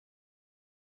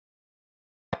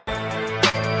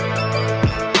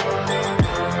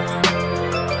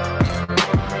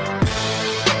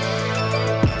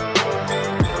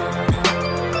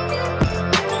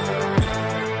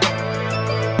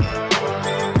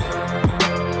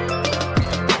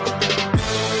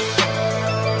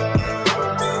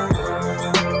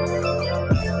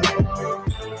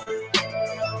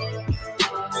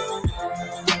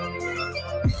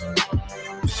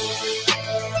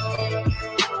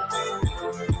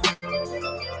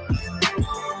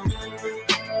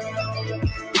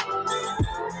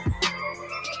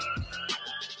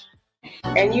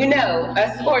And you know,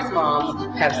 us sports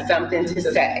moms have something to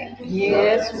say.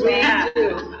 Yes, we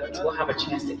do. We'll have a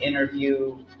chance to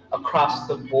interview across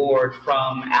the board,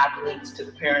 from athletes to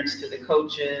the parents to the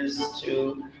coaches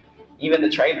to even the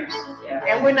trainers. Yeah.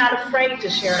 And we're not afraid to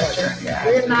share our journey.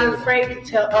 We're not afraid to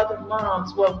tell other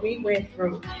moms what we went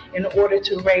through in order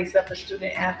to raise up a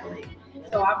student athlete.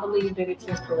 So I believe that it's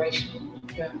inspirational.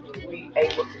 We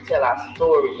able to tell our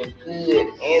story, the good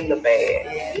and the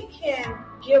bad. We can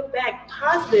give back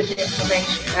positive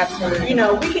information. Absolutely. You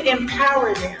know, we can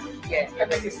empower them. Yeah, I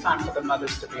think it's time for the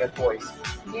mothers to be a voice.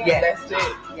 Yeah, that's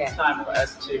it. It's time for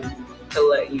us to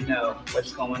let you know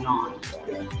what's going on.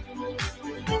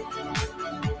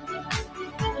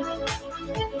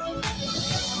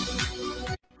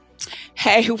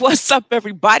 Hey, what's up,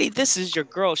 everybody? This is your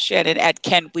girl Shannon at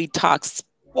Can We Talk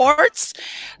Sports.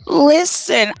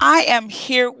 Listen, I am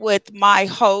here with my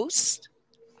host,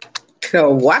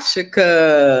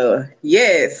 Kawashika.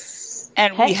 Yes.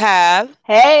 And we have...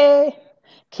 Hey,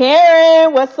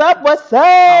 Karen, what's up? What's up?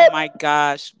 Oh, my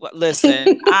gosh.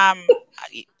 Listen, I'm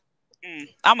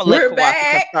going to let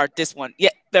Kawashika start this one. Yeah,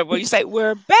 when you say,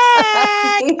 we're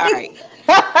back. All right.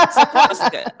 So,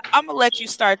 I'm gonna let you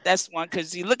start this one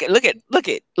because you look at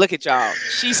y'all.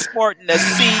 She's sporting the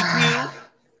CU,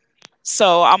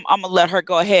 so I'm gonna let her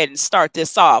go ahead and start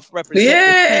this off.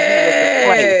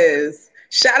 Yes.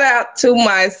 Shout out to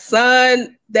my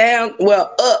son up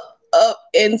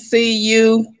in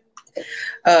CU,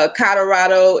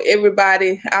 Colorado.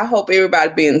 Everybody, I hope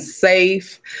everybody being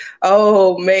safe.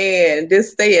 Oh man,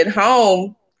 this stay at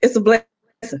home, it's a blessing.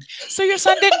 So your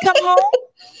son didn't come home?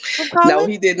 No,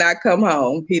 he did not come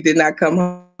home. He did not come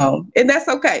home. And that's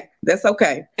okay. That's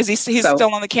okay. Is he's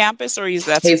still on the campus, or he's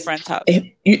at his friend's house?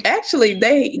 Actually,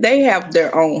 they have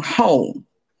their own home.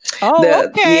 Oh,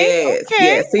 okay.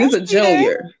 Yes. He's a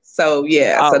junior. So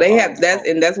so they have that,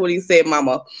 and that's what he said,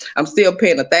 Mama. I'm still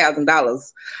paying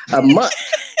 $1,000 a month.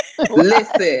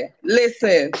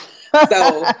 Listen.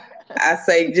 So I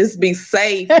say, just be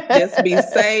safe. Just be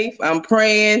safe. I'm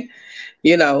praying,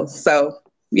 so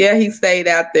yeah, he stayed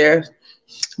out there.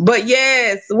 But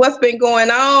yes, what's been going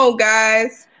on,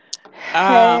 guys?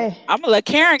 I'm gonna let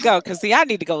Karen go because I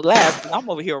need to go last. I'm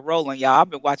over here rolling, y'all. I've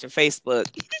been watching Facebook.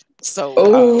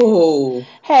 So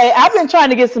hey, I've been trying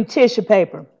to get some tissue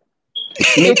paper.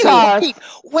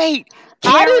 Wait,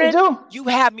 Karen, you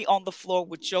had me on the floor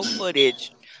with your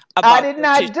footage. I did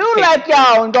not do like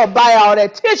y'all and go buy all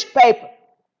that tissue paper.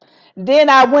 Then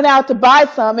I went out to buy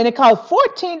some, and it cost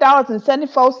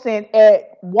 $14.74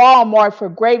 at Walmart for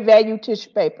great value tissue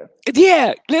paper.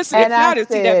 Yeah, listen, if y'all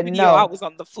didn't see that video, I was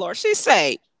on the floor. She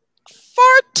said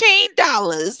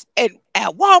 $14 at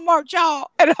Walmart,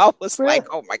 y'all. And I was like,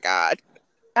 oh my God.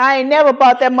 I ain't never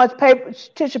bought that much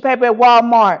tissue paper at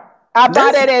Walmart. I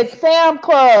buy that at Sam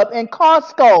Club and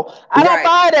Costco. I don't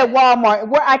buy it at Walmart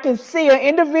where I can see an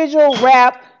individual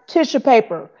wrapped tissue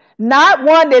paper. Not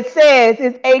one that says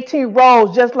it's 18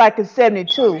 rolls, just like it's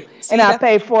 72, and I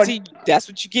paid $40. See, that's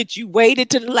what you get. You waited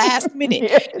to the last minute.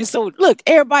 Yes. And so, look,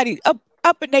 everybody up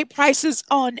in their prices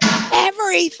on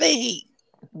everything.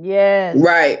 Yes.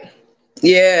 Right.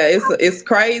 Yeah, it's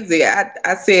crazy.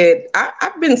 I said,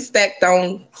 I've been stacked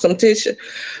on some tissue,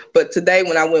 but today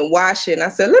when I went washing, I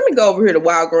said, let me go over here to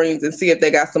Walgreens and see if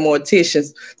they got some more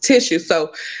tissue.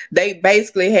 So they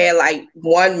basically had like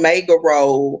one mega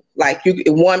roll, like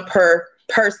one per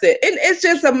person. And it's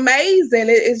just amazing.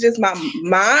 It's just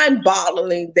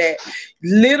mind-boggling that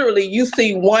literally you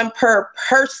see one per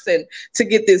person to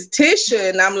get this tissue.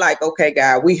 And I'm like, okay,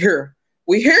 God, we here.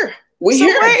 Wait,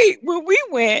 when we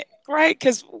went, right?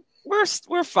 Because we're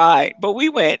fine, but we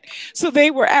went. So we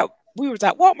were at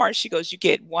Walmart. She goes, you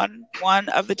get one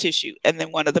of the tissue and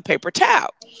then one of the paper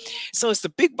towel. So it's the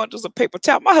big bundles of paper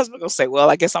towel. My husband gonna say, well,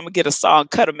 I guess I'm gonna get a saw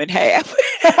and cut them in half.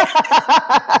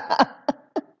 I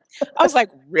was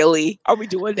like, really? Are we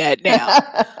doing that now?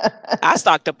 I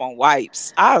stocked up on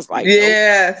wipes. I was like,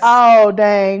 yes. Oh,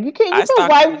 dang. You put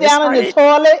wipes down in the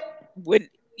toilet?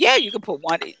 Yeah, you can put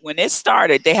one. When it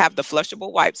started, they have the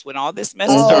flushable wipes. When all this mess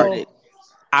started,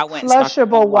 I went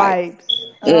flushable wipes.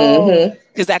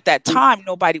 Because at that time,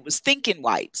 nobody was thinking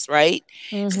wipes, right?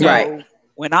 Mm-hmm. So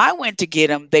when I went to get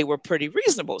them, they were pretty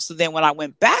reasonable. So then when I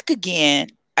went back again,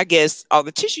 I guess all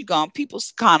the tissue gone,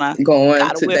 people's kind of going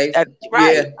to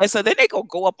right. Yeah. And so then they go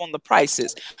up on the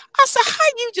prices. I said, how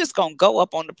you just gonna go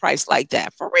up on the price like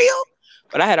that? For real?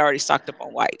 But I had already stocked up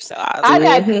on wipes. So I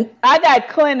got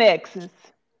Kleenexes.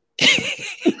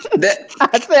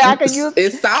 I said I can use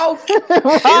it's soft. Right.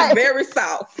 It's very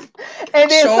soft.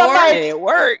 And then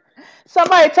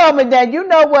somebody told me that, you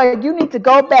know what, you need to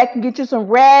go back and get you some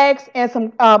rags and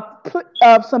some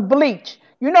bleach.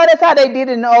 You know that's how they did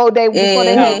it in the old day before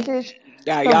they had tissue.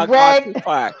 Yeah, y'all gone too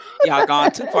far. Y'all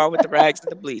gone too far with the rags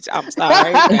and the bleach. I'm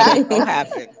sorry, that ain't gonna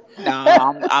happen. No,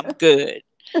 I'm good.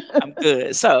 I'm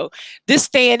good. So this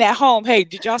staying at home. Hey,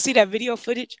 did y'all see that video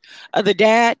footage of the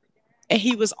dad? And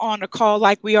he was on a call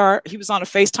like we are. He was on a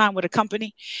FaceTime with a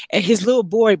company, and his little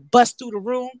boy bust through the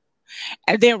room.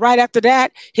 And then right after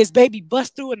that, his baby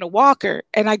bust through in the walker.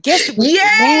 And I guess it was the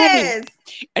nanny.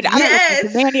 And I don't know if it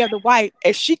was the nanny or the wife.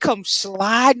 And she comes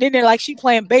sliding in there like she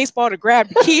playing baseball to grab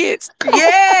the kids.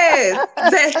 Yes.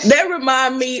 That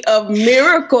remind me of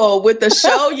Miracle with the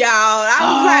show, y'all.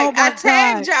 I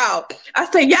tagged y'all. I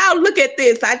said, y'all, look at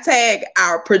this. I tagged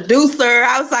our producer.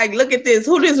 I was like, look at this.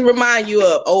 Who does remind you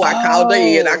of? Oh, I called her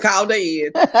in.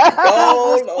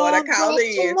 Oh, Lord, I called her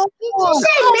in. Did you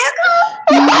say Miracle?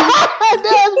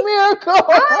 There's Miracle.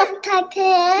 Oh,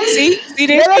 See,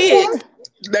 there she is.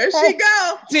 There she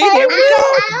go. See, there we go.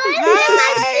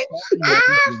 I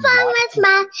have fun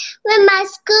with my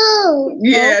school.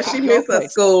 Yeah, she missed her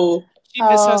school. She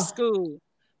missed her school.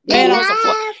 And I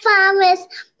have fun with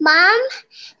Mom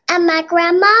and my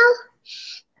grandma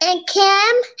and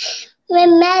Kim with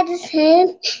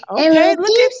medicine and with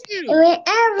Deeps and with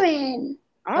Erin.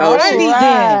 All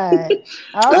right.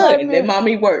 Good. And then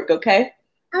mommy work, okay?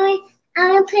 I'm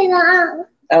gonna put it on.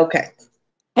 Okay.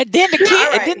 And then the kid,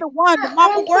 and then the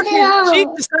mama working, she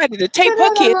decided to tape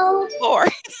her kid to the floor.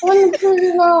 There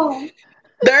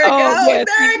it goes. Yes,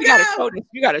 there it goes.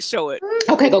 You gotta show it.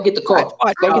 Okay, go get the car.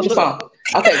 Go get your phone.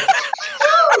 Okay.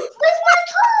 Oh, where's my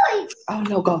toy? Oh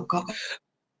no, go.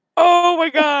 Oh my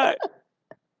God.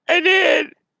 And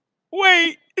then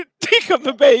wait, think of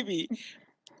the baby.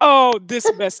 Oh,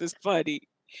 this mess is funny.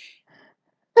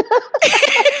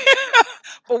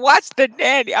 But watch the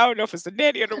nanny. I don't know if it's the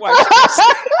nanny or the wife.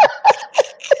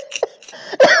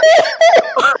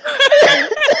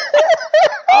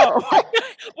 Oh, my God.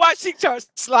 Watch she trying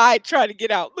to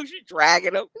get out. Look, she's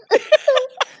dragging him.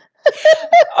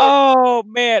 Oh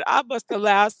man, I must have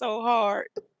laughed so hard.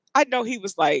 I know he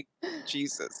was like,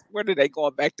 Jesus, when are they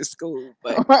going back to school?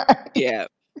 But yeah,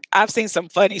 I've seen some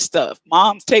funny stuff.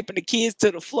 Mom's taping the kids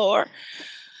to the floor.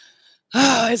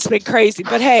 Oh, it's been crazy.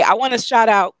 But hey, I want to shout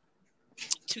out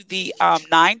to the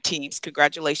 9 teams.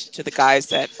 Congratulations to the guys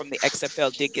that from the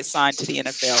XFL did get signed to the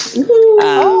NFL.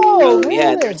 Really?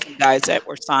 Yeah, there's some guys that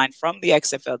were signed from the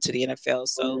XFL to the NFL.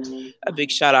 So a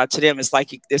big shout out to them. It's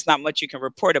like there's not much you can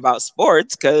report about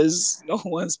sports because no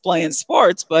one's playing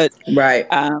sports, but right.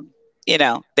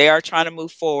 They are trying to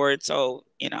move forward. So,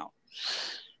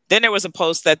 then there was a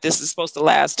post that this is supposed to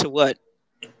last to what?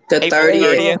 The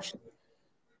 30th.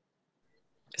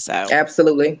 So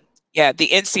absolutely. Yeah, the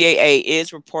NCAA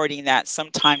is reporting that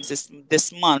sometimes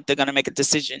this month they're going to make a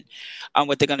decision on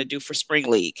what they're going to do for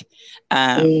spring league,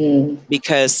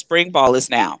 because spring ball is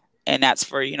now, and that's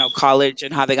for college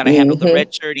and how they're going to handle the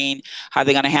redshirting, how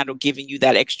they're going to handle giving you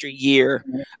that extra year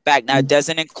back. Now it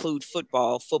doesn't include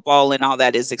football. Football and all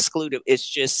that is excluded. It's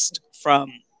just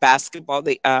from basketball,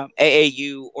 the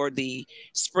AAU, or the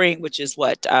spring, which is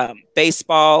what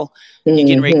baseball. You're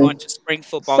getting ready to go into spring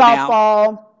football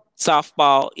now.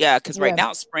 Softball, yeah, because right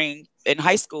now spring in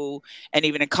high school and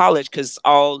even in college, because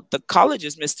all the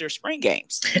colleges miss their spring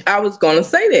games. I was going to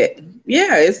say that.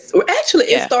 Yeah, it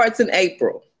starts in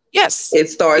April. Yes,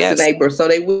 it starts in April, so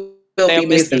they will be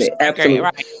missing it. Absolutely,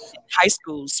 right. High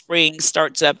school spring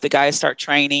starts up. The guys start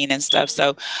training and stuff.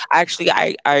 So actually,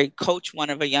 I coach one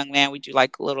of a young man. We do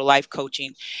like a little life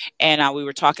coaching, and we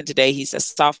were talking today. He's a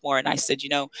sophomore, and I said,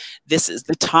 this is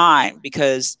the time,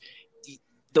 because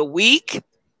the week.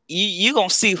 You're going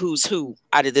to see who's who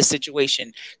out of this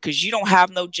situation, because you don't have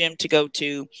no gym to go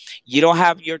to. You don't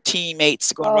have your teammates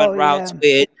to go run routes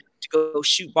with, to go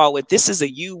shoot ball with. This is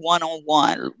a you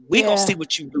one-on-one. We're going to see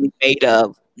what you really made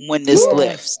of when this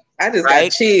lifts. I just got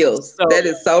chills. So, that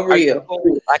is so real.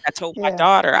 Like I told my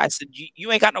daughter, I said, you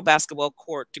ain't got no basketball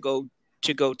court to go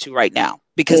to right now,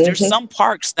 because there's some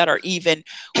parks that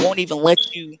won't even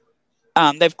let you.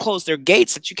 They've closed their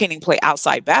gates that you can't even play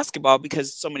outside basketball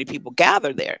because so many people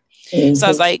gather there. So I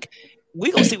was like,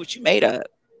 we're going to see what you made of.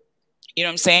 You know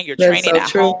what I'm saying? You're training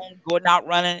at home, going out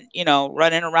running,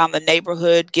 running around the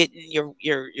neighborhood, getting your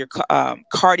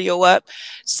cardio up.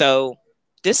 So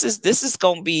this is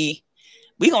going to be,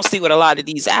 we're going to see what a lot of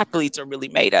these athletes are really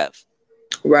made of.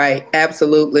 Right.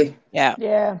 Absolutely. Yeah.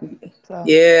 Yeah.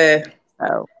 Yeah.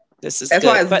 So this is That's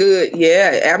why it's good.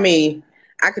 Yeah. I mean,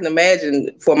 I can imagine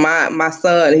for my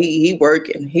son, he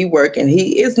working. He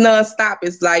is nonstop.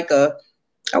 It's like I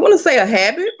want to say a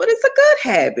habit, but it's a good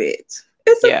habit.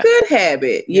 It's a good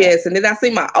habit. Yes. And then I see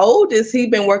my oldest, he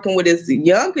been working with his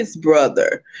youngest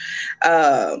brother,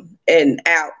 and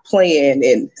out playing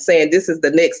and saying this is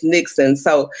the next Nixon.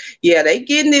 So yeah, they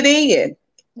getting it in.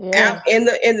 Yeah. Out in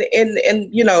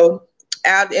the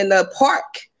out in the park.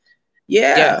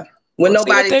 Yeah. When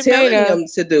nobody telling them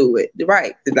to do it.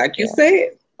 Right. Like you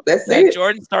said. That's it.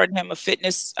 Jordan started him a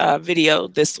fitness video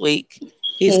this week.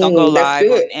 He's gonna go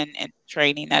live and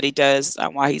training that he does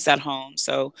while he's at home.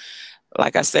 So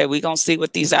like I said, we're gonna see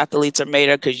what these athletes are made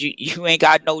of, because you ain't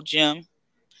got no gym.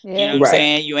 You know what I'm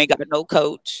saying? You ain't got no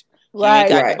coach. You ain't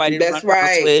got nobody to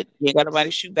run with. You ain't got nobody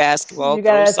to shoot basketball. You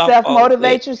gotta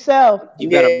self-motivate yourself. You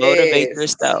gotta motivate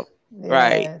yourself. Yeah.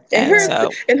 Right. And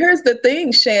here's the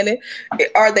thing, Shannon.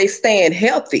 Are they staying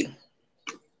healthy?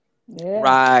 Yeah.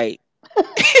 Right.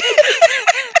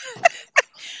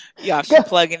 Y'all should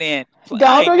plug it in.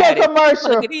 Don't do your commercial.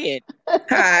 Plug it in.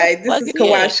 Hi, this is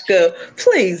Kawashka.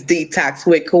 Please detox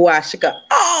with Kawashka.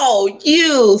 Oh,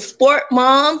 you sport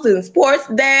moms and sports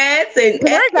dads and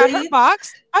Claire got her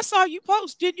box. I saw you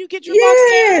post. Didn't you get your box?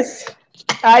 Yes,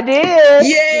 I did.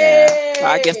 Yeah. So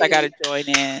I guess I got to join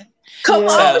in. Come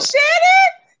on,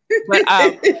 Shannon. But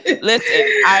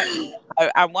listen,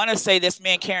 I want to say this. Me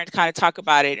and Karen kind of talk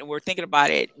about it, and we're thinking about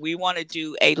it. We want to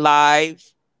do a live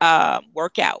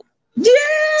workout. Yeah.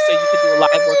 So you can do a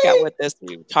live workout with us.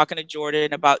 We were talking to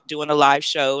Jordan about doing a live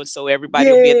show, and so everybody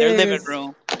will be in their living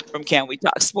room from Can We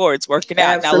Talk Sports working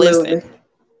out. Absolutely. Now listen,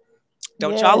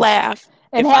 don't y'all laugh.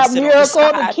 And have Miracle,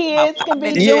 the kids can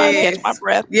be doing it. Catch my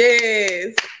breath.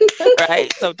 Yes.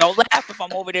 Right. So don't laugh if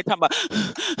I'm over there talking about.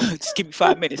 Just give me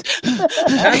 5 minutes.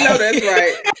 I know that's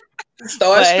right.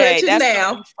 Start stretching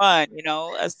now. Fun,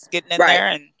 us getting in there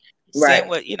and seeing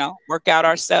what work out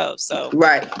ourselves. So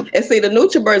and see, the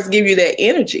NutriBurst give you that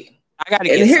energy. I gotta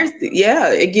get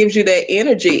it gives you that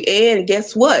energy. And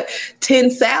guess what?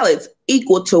 10 salads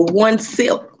equal to 1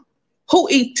 sip. Who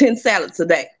eats 10 salads a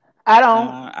day? I don't.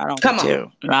 I don't. Come eat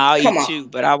on. 2. No, I'll eat 2,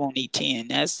 but I won't eat 10.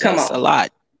 That's a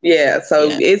lot. Yeah. So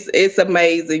it's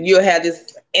amazing. You'll have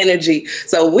this energy.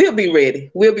 So we'll be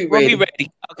ready. We'll be ready.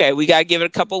 Okay, we gotta give it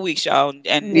a couple of weeks, y'all,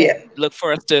 and look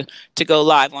for us to go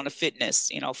live on the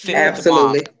fitness. Fit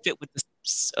Absolutely. with the mom, fit with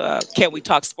the Can We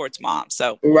Talk Sports mom.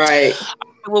 So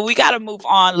well, we got to move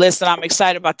on. Listen, I'm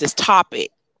excited about this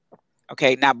topic.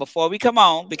 Okay, now before we come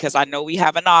on, because I know we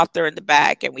have an author in the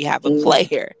back and we have a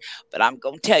player, but I'm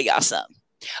gonna tell y'all something.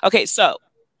 Okay, so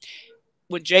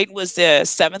when Jaden was the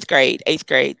 8th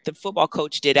grade, the football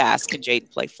coach did ask, can Jaden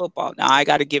play football? Now I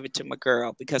got to give it to my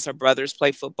girl because her brothers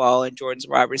play football and Jordan's a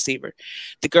wide receiver.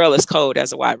 The girl is cold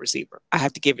as a wide receiver. I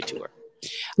have to give it to her.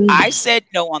 I said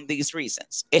no on these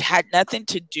reasons. It had nothing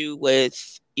to do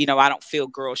with, I don't feel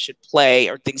girls should play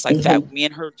or things like that. Me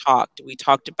and her we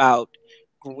talked about,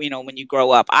 when you grow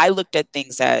up. I looked at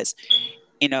things as,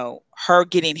 her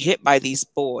getting hit by these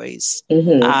boys.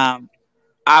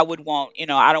 I would want,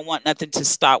 I don't want nothing to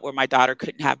stop where my daughter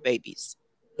couldn't have babies.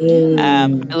 I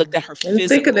looked at her physical.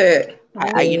 Think of that.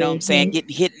 You know what I'm saying?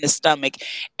 Getting hit in the stomach.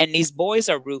 And these boys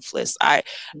are ruthless. I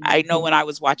know when I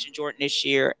was watching Jordan this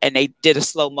year and they did a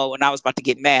slow-mo and I was about to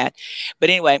get mad. But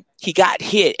anyway, he got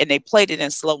hit and they played it in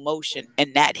slow motion.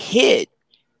 And that hit,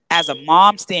 as a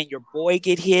mom seeing your boy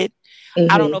get hit,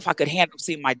 I don't know if I could handle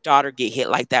seeing my daughter get hit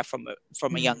like that from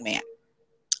a young man.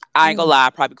 I ain't gonna lie,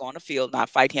 I'll probably go on the field and I'll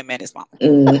fight him and his mama.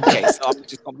 Okay, so I'm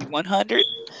just gonna be 100,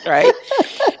 right?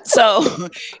 So,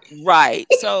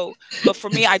 but for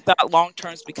me, I thought long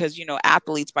terms because,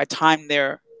 athletes, by time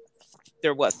they're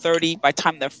 30, by the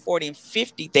time they're 40 and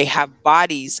 50, they have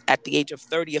bodies at the age of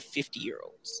 30 or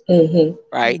 50-year-olds,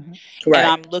 right? And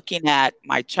I'm looking at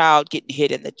my child getting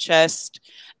hit in the chest.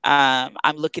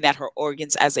 I'm looking at her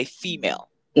organs as a female.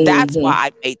 That's why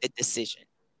I made the decision.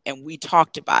 And we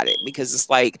talked about it because it's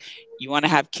like, you want to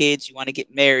have kids, you want to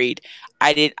get married.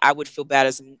 I would feel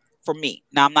bad for me.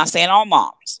 Now, I'm not saying all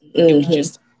moms. It was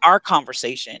just our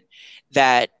conversation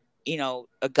that,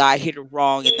 a guy hit her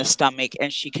wrong in the stomach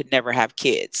and she could never have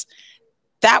kids.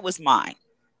 That was mine.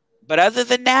 But other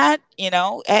than that,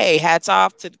 hey, hats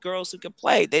off to the girls who can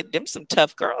play. Them some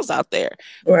tough girls out there.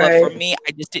 But for me,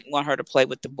 I just didn't want her to play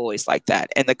with the boys like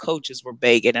that. And the coaches were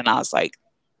begging, and I was like,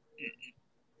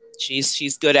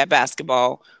 she's good at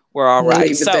basketball. We're all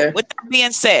right. So with that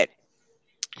being said,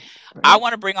 I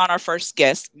want to bring on our first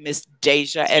guest, Miss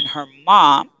Deja, and her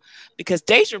mom, because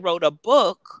Deja wrote a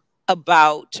book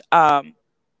about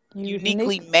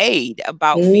uniquely made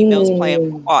about females playing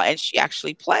football, and she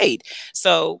actually played.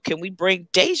 So can we bring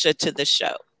Deja to the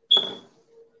show?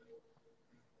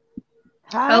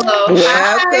 Hi. Hello.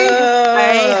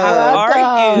 Hey, how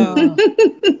are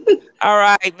you? All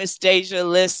right, Miss Deja,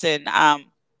 listen,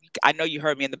 I know you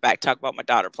heard me in the back talk about my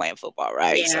daughter playing football,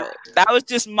 right? Yeah. So that was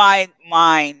just my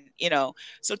mind, you know.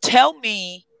 So tell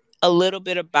me a little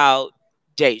bit about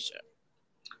Deja,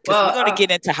 because we're going to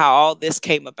get into how all this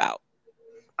came about.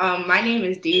 My name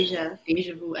is Deja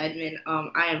Vu Edmond.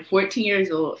 I am 14 years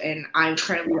old, and I'm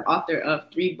currently the author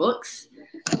of 3 books.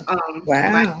 Wow.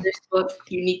 My first book,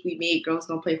 Uniquely Made, Girls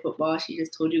Don't Play Football. She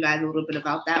just told you guys a little bit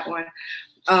about that one.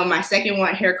 My second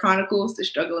one, Hair Chronicles, The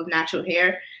Struggle of Natural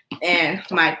Hair. And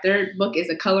my third book is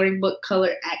a coloring book,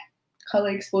 color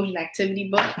exposure activity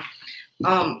book.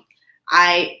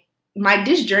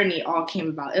 This journey all came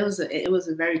about. It was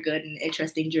a very good and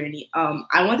interesting journey.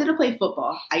 I wanted to play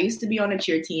football. I used to be on a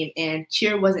cheer team, and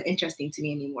cheer wasn't interesting to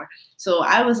me anymore. So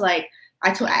I was like, I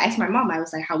asked my mom, I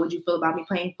was like, how would you feel about me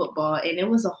playing football? And it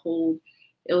was a whole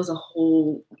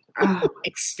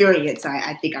experience.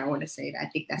 I think I want to say that. I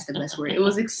think that's the best word. It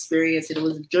was experience, and it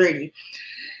was a journey.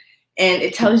 And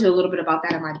it tells you a little bit about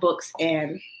that in my books.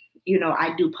 And, you know,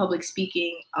 I do public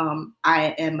speaking.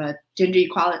 I am a gender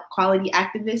equality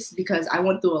activist, because I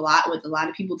went through a lot with a lot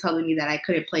of people telling me that I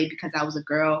couldn't play because I was a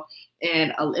girl.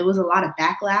 And it was a lot of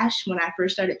backlash when I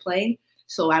first started playing.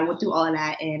 So I went through all of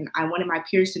that, and I wanted my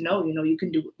peers to know, you know, you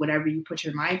can do whatever you put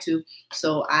your mind to.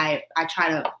 So I try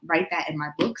to write that in my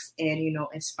books and, you know,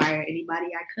 inspire anybody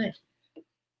I could.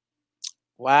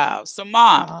 Wow. So,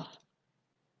 Mom,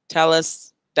 tell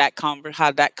us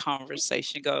how that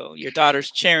conversation go. Your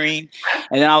daughter's cheering,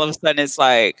 and then all of a sudden it's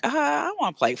like, I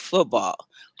want to play football.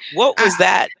 What was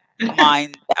that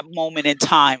moment in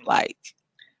time like?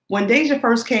 When Deja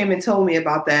first came and told me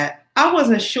about that, I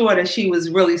wasn't sure that she was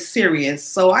really serious,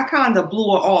 so I kind of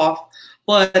blew her off.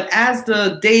 But as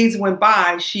the days went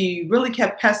by, she really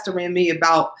kept pestering me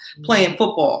about playing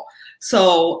football.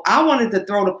 So I wanted to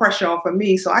throw the pressure off of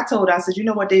me. So I told her, I said, you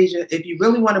know what, Deja, if you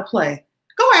really want to play,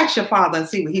 go ask your father and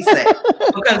see what he said.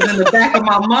 Because in the back of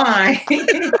my mind,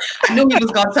 I knew he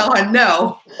was going to tell her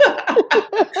no.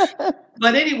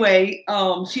 But anyway,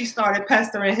 she started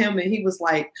pestering him, and he was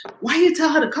like, why you tell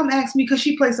her to come ask me because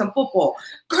she plays some football?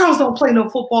 Girls don't play no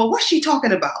football. What's she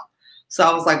talking about? So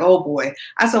I was like, oh, boy.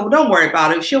 I said, well, don't worry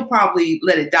about it. She'll probably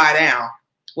let it die down.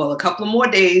 Well, a couple of more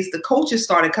days, the coaches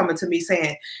started coming to me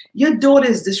saying, your daughter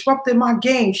is disrupting my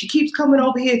game. She keeps coming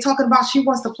over here talking about she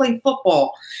wants to play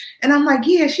football. And I'm like,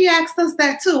 yeah, she asked us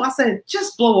that too. I said,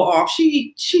 just blow her off.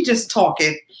 She just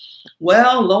talking.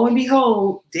 Well, lo and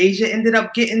behold, Deja ended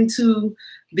up getting to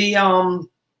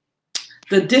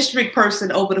the district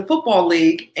person over the football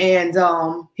league. And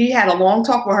he had a long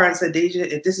talk with her and said, Deja,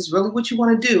 if this is really what you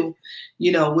want to do,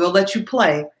 you know, we'll let you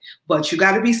play. But you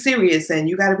got to be serious, and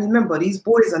you got to remember, these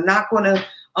boys are not going to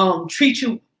treat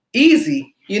you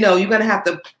easy. You know, you're going to have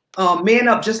to man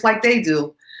up just like they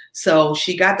do. So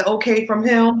she got the okay from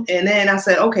him. And then I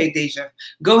said, okay, Deja,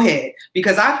 go ahead.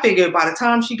 Because I figured by the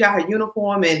time she got her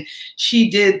uniform and she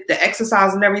did the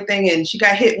exercise and everything, and she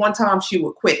got hit one time, she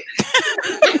would quit.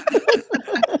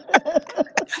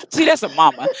 See, that's a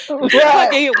mama. Right. I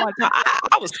get hit one time.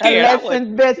 I was scared. She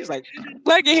was like,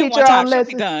 I get hit one time, she'll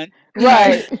be done.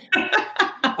 Right.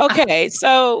 Okay,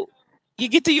 so you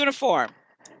get the uniform.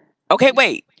 Okay,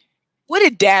 wait. What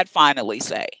did Dad finally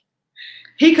say?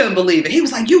 He couldn't believe it. He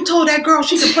was like, you told that girl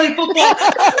she could play football?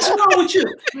 What's wrong with you?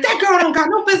 That girl don't got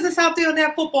no business out there on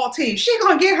that football team. She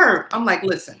gonna get hurt. I'm like,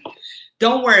 listen,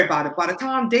 don't worry about it. By the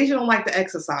time Deja don't like to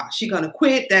exercise, she gonna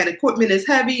quit. That equipment is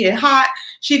heavy and hot.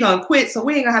 She gonna quit, so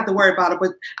we ain't gonna have to worry about it.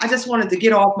 But I just wanted to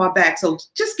get off my back. So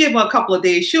just give her a couple of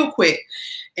days, she'll quit.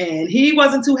 And he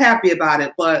wasn't too happy about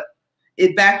it, but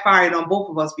it backfired on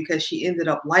both of us because she ended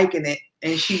up liking it,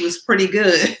 and she was pretty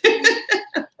good.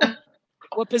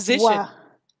 What position? Wow.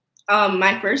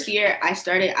 My first year, I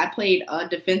played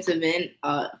defensive end,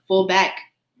 fullback,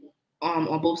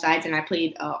 on both sides, and I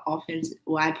played offense.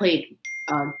 Well, I played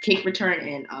kick return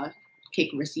and kick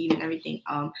receive and everything.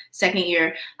 Second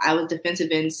year, I was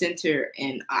defensive end center,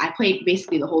 and I played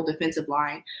basically the whole defensive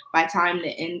line. By time the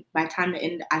end,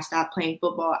 I stopped playing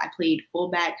football. I played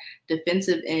fullback,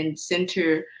 defensive end,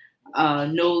 center,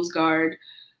 nose guard,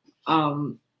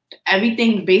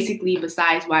 everything basically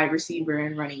besides wide receiver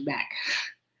and running back.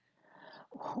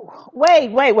 Wait.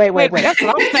 That's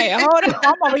what I'm saying. Hold on.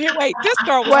 I'm over here. Wait, this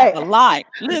girl was on the line.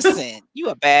 Listen, you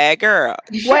a bad girl.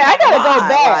 Wait, I gotta go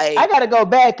back. I gotta go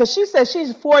back because she said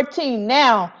she's 14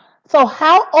 now. So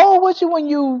how old was you when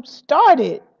you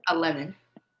started? 11.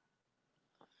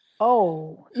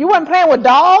 Oh, you weren't playing with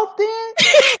dolls then?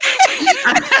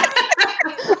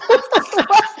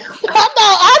 I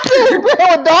thought I couldn't play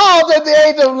with dolls at the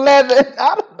age of 11.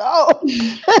 I don't know.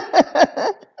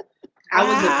 I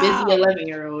was a busy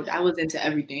 11-year-old. I was into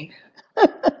everything.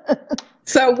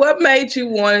 So what made you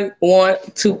want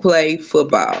to play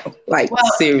football? Like, well,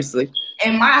 seriously?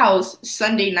 In my house,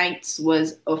 Sunday nights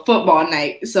was a football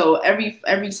night. So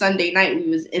every Sunday night we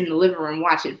was in the living room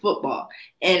watching football.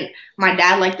 And my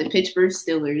dad liked the Pittsburgh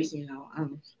Steelers, you know.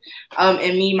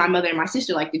 And me, my mother, and my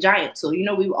sister liked the Giants. So, you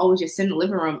know, we would always just sit in the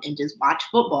living room and just watch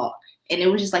football. And it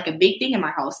was just like a big thing in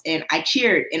my house. And I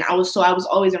cheered. And I was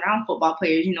always around football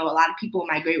players. You know, a lot of people in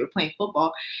my grade were playing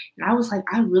football. And I was like,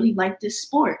 I really like this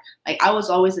sport. Like, I was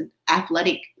always an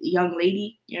athletic young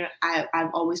lady. You know, I've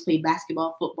always played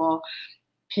basketball, football,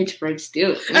 Pittsburgh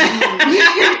Steelers.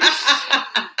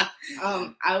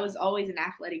 I was always an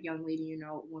athletic young lady. You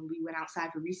know, when we went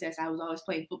outside for recess, I was always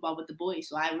playing football with the boys.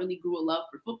 So I really grew a love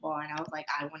for football. And I was like,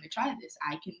 I want to try this.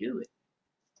 I can do it.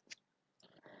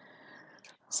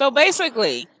 So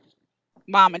basically,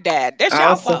 mom and dad, that's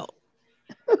your fault.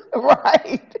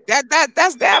 Right.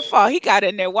 That's their fault. He got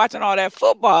in there watching all that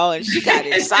football and she got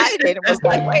excited and was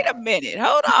like, wait a minute,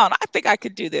 hold on. I think I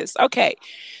could do this. Okay.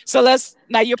 So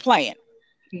now you're playing.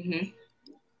 Mm-hmm.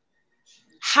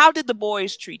 How did the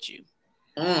boys treat you?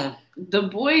 The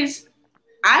boys,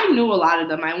 I knew a lot of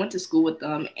them. I went to school with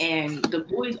them, and the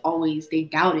boys they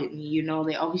doubted me. You know,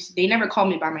 they never called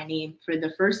me by my name. For the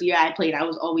first year I played, I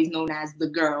was always known as the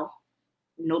girl.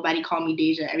 Nobody called me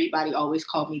Deja. Everybody always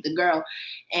called me the girl.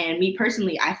 And me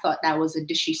personally, I thought that was a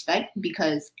disrespect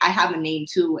because I have a name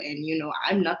too. And, you know,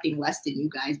 I'm nothing less than you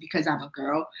guys because I'm a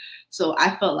girl. So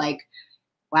I felt like,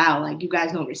 wow, like you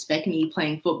guys don't respect me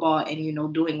playing football and, you know,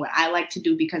 doing what I like to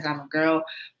do because I'm a girl.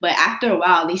 But after a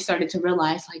while, they started to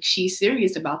realize like she's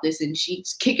serious about this and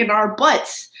she's kicking our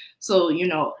butts. So, you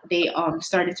know, they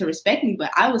started to respect me.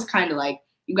 But I was kind of like,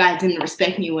 you guys didn't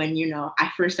respect me when, you know, I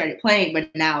first started playing.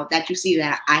 But now that you see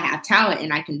that I have talent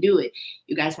and I can do it,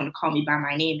 you guys want to call me by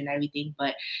my name and everything.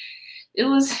 But it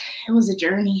was a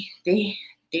journey. They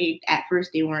at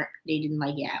first they didn't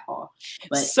like it at all.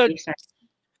 But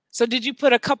So did you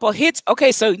put a couple hits?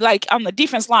 Okay, so like on the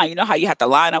defense line, you know how you have to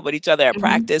line up with each other at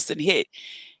practice and hit.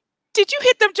 Did you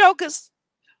hit them jokers?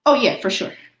 Oh, yeah, for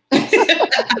sure.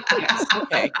 Yes,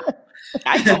 okay.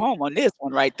 I go home on this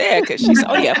one right there because she said,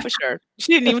 oh, yeah, for sure.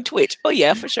 She didn't even twitch. Oh,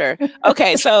 yeah, for sure.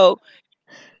 Okay, so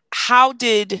how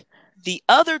did the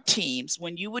other teams,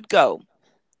 when you would go,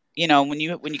 you know, when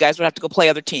you guys would have to go play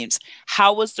other teams,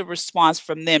 how was the response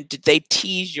from them? Did they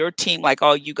tease your team like,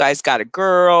 oh, you guys got a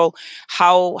girl?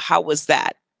 How was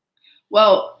that?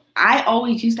 Well, I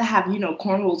always used to have, you know,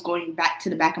 cornrows going back to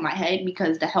the back of my head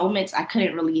because the helmets, I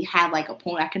couldn't really have like a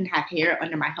point. I couldn't have hair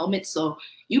under my helmet. So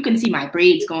you can see my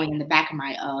braids going in the back of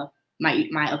my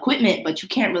my equipment, but you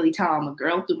can't really tell I'm a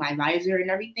girl through my visor and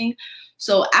everything.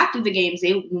 So after the games,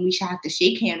 when we should have to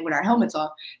shake hands with our helmets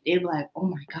off, they'd be like, oh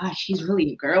my gosh, she's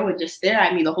really a girl, and just stare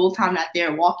at me the whole time that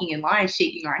they're walking in line,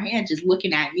 shaking our hand, just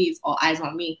looking at me. It's all eyes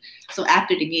on me. So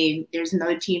after the game, there's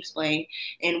another team playing,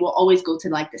 and we'll always go to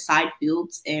like the side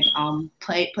fields and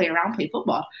play around, play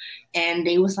football. And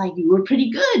they was like, you were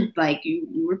pretty good. Like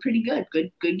you were pretty good.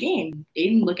 Good game. They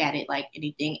didn't look at it like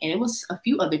anything. And it was a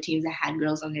few other teams that had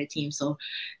girls on their team. So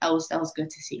that was good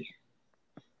to see.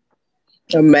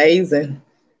 Amazing.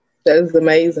 That is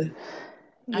amazing.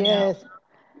 Yes.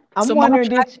 I'm wondering,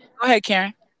 go ahead,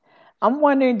 Karen. I'm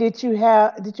wondering, did you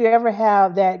ever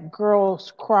have that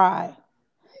girl's cry?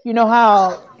 You know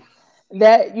how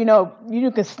that, you know,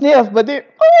 you can sniff, but then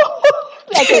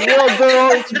like a real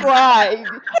girl's cry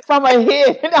from a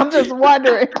head. I'm just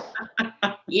wondering.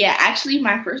 Yeah, actually,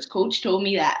 my first coach told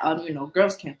me that you know,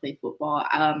 girls can't play football.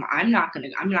 I'm not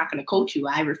gonna coach you.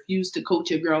 I refuse to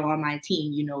coach a girl on my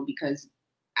team, you know, because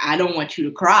I don't want you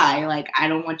to cry. Like, I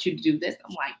don't want you to do this.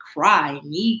 I'm like, cry?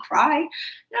 Me cry?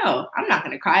 No, I'm not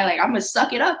gonna cry. Like, I'm gonna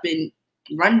suck it up and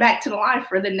run back to the line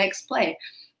for the next play.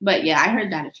 But yeah, I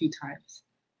heard that a few times.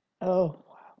 Oh.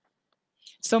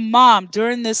 So, Mom,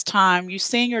 during this time, you're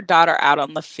seeing your daughter out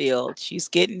on the field. She's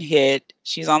getting hit.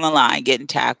 She's on the line, getting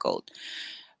tackled.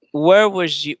 Where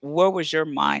was your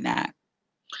mind at?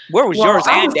 Where was yours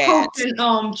and Dad's? I was coaching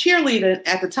cheerleader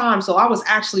at the time, so I was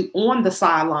actually on the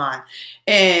sideline.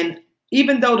 And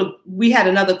even though we had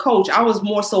another coach, I was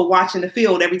more so watching the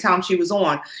field every time she was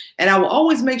on. And I will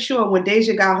always make sure when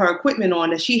Deja got her equipment on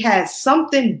that she had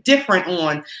something different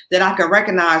on that I could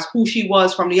recognize who she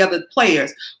was from the other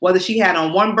players, whether she had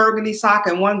on one burgundy sock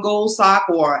and one gold sock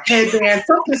or a headband,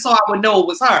 something so I would know it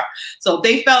was her. So if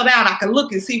they fell down, I could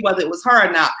look and see whether it was her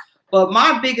or not. But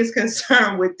my biggest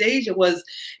concern with Deja was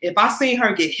if I seen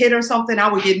her get hit or something,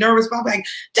 I would get nervous. But I'd be like,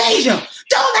 Deja,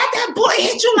 don't let that boy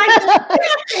hit you like that.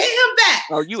 Hit him back.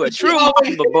 Oh, you a true mama,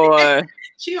 boy.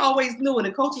 she always knew, and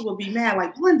the coaches would be mad,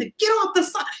 like, Belinda, get off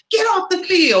the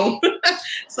field.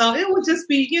 So it would just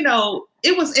be, you know,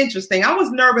 it was interesting. I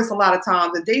was nervous a lot of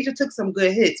times, and Deja took some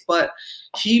good hits, but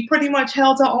she pretty much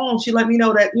held her own. She let me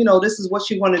know that, you know, this is what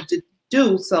she wanted to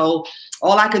do. So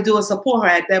all I could do is support her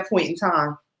at that point in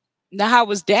time. Now, how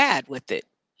was Dad with it,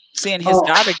 seeing his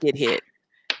daughter get hit?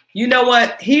 You know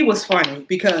what? He was funny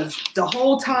because the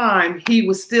whole time he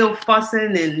was still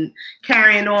fussing and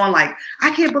carrying on like,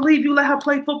 I can't believe you let her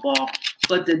play football.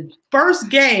 But the first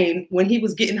game when he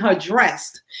was getting her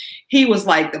dressed, he was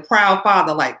like the proud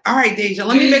father, like, all right, Deja,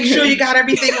 let me make sure you got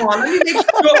everything on.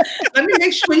 Let me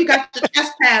make sure you got the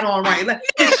chest pad on right.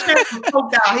 His chest was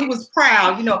poked out. He was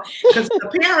proud, you know, because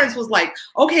the parents was like,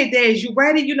 okay, Deja, you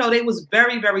ready? You know, they was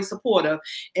very, very supportive.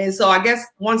 And so I guess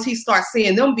once he started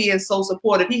seeing them being so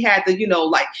supportive, he had to, you know,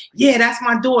 like, yeah, that's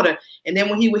my daughter. And then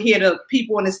when he would hear the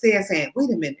people in the stand saying,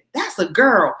 wait a minute, that's a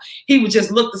girl, he would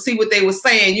just look to see what they were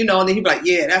saying, you know, and then he'd be like,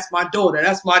 yeah, that's my daughter.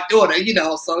 That's my daughter, you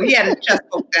know. So he had his chest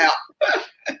poked out.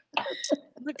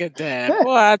 Look at that.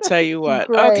 Well, I'll tell you what.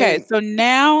 Great. Okay, so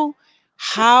now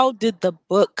how did the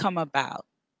book come about?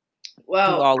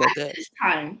 Well, all of this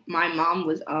time, my mom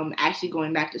was actually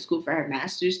going back to school for her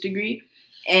master's degree.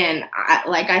 And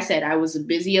like I said, I was a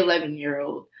busy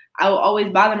 11-year-old. I would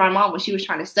always bother my mom when she was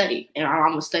trying to study. And my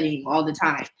mom was studying all the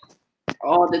time.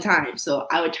 So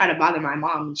I would try to bother my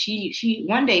mom. And she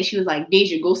one day she was like,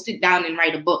 Deja, go sit down and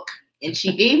write a book. And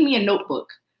she gave me a notebook.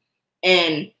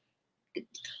 And it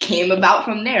came about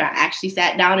from there. I actually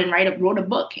sat down and wrote a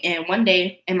book. And one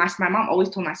day, and my mom always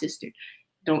told my sister,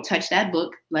 don't touch that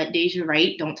book. Let Deja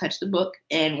write. Don't touch the book.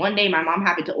 And one day my mom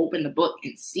happened to open the book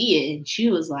and see it. And she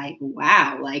was like,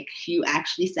 wow, like you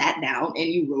actually sat down and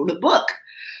you wrote a book.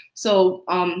 So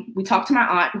we talked to my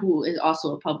aunt, who's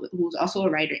also a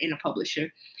writer and a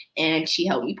publisher, and she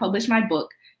helped me publish my book.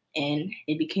 And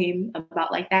it became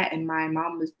about like that. And my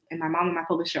mom and my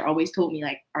publisher always told me,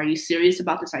 like, are you serious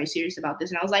about this? Are you serious about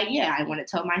this? And I was like, yeah, I want to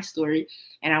tell my story,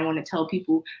 and I want to tell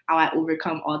people how I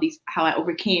overcame all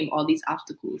these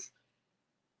obstacles.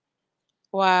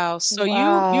 Wow. So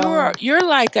you're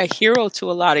like a hero to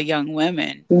a lot of young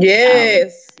women.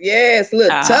 Yes.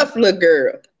 Tough little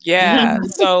girl. Yeah.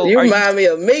 So you remind me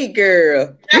of me,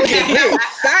 girl. You get me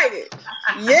excited.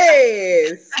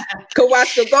 Yes.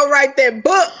 Kawasha, go write that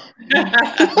book.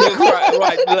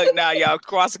 Look now, y'all.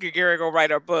 Kawasha Gary go write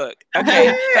her book.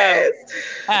 Okay. Yes.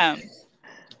 So,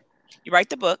 you write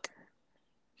the book,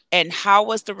 and how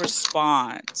was the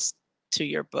response to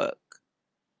your book?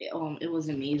 It was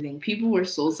amazing. People were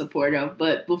so supportive.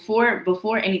 But before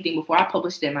I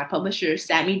published it, my publisher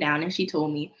sat me down and she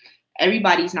told me,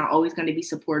 everybody's not always going to be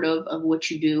supportive of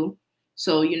what you do.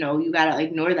 So, you know, you got to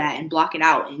ignore that and block it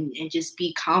out and just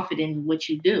be confident in what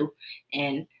you do.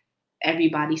 And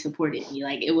everybody supported me.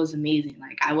 Like, it was amazing.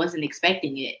 Like, I wasn't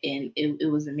expecting it. And it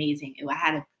was amazing. I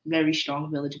had a very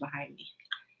strong village behind me.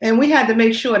 And we had to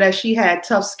make sure that she had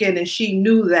tough skin, and she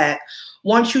knew that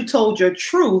once you told your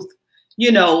truth, you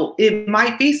know, it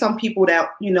might be some people that,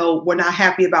 you know, were not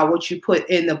happy about what you put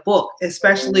in the book,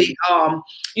 especially,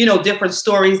 you know, different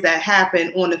stories that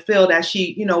happened on the field as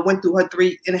she, you know, went through her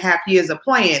 3.5 years of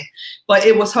playing. But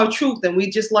it was her truth. And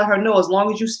we just let her know, as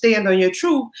long as you stand on your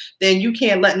truth, then you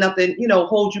can't let nothing, you know,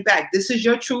 hold you back. This is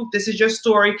your truth. This is your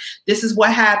story. This is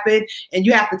what happened. And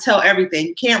you have to tell everything.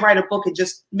 You can't write a book and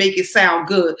just make it sound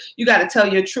good. You got to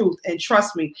tell your truth. And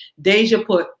trust me, Deja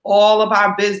put all of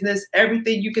our business,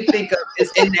 everything you can think of,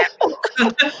 is in that book.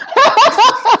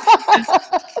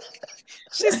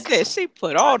 She said she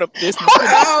put all the business in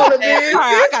all the business.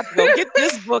 I got to go get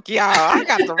this book, y'all. I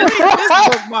got to read this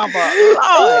book, mama.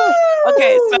 Lord.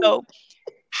 Okay, so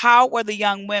how were the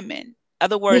young women? In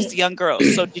other words, the young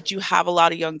girls. So did you have a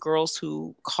lot of young girls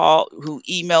who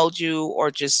emailed you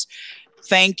or just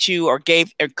thanked you or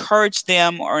encouraged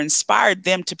them or inspired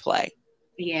them to play?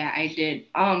 Yeah, I did.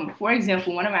 For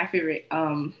example, one of my favorite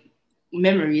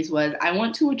memories was I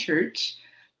went to a church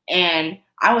and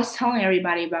I was telling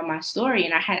everybody about my story,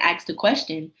 and I had asked a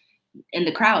question in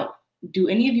the crowd, have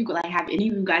any of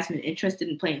you guys been interested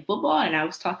in playing football? And I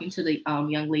was talking to the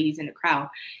young ladies in the crowd,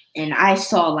 and I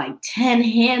saw like 10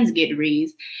 hands get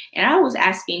raised, and I was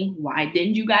asking, why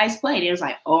didn't you guys play? They was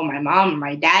like, oh, my mom and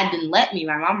my dad didn't let me.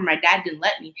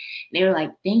 And they were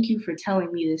like, thank you for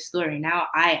telling me this story. Now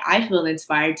I feel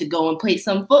inspired to go and play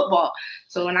some football.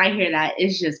 So when I hear that,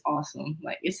 it's just awesome.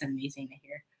 Like, it's amazing to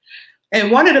hear. And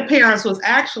one of the parents was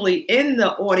actually in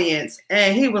the audience,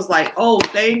 and he was like, "Oh,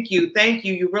 thank you.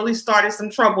 You really started some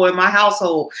trouble in my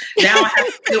household. Now I have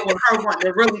to deal with her wanting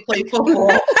to really play football."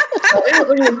 So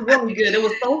it was really good. It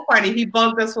was so funny. He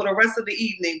bugged us for the rest of the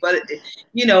evening, but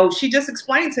she just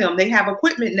explained to him they have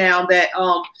equipment now that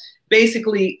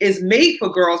basically is made for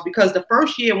girls, because the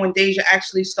first year when Deja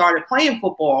actually started playing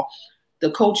football,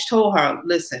 the coach told her,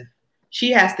 "Listen,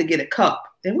 she has to get a cup."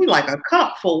 And we like, a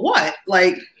cup for what?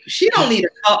 Like, she don't need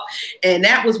a cup. And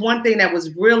that was one thing that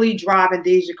was really driving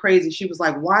Deja crazy. She was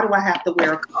like, "Why do I have to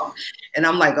wear a cup?" And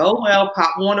I'm like, "Oh, well,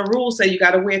 Pop Warner rules say you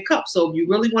got to wear a cup. So if you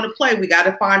really want to play, we got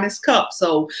to find this cup."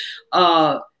 So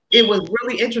it was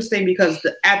really interesting because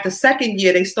at the second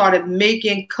year, they started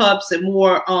making cups and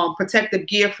more protective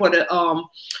gear for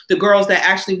the girls that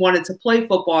actually wanted to play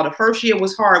football. The first year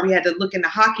was hard. We had to look in the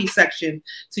hockey section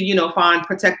to, find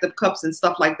protective cups and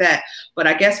stuff like that. But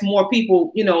I guess more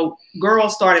people,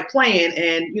 girls started playing,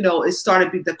 and,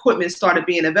 the equipment started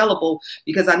being available,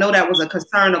 because I know that was a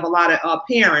concern of a lot of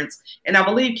parents. And I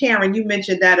believe, Karen, you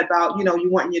mentioned that about,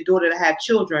 you wanting your daughter to have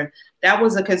children. That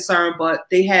was a concern, but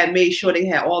they had made sure they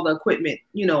had all the equipment,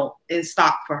 in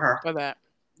stock for her. For that.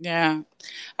 Yeah.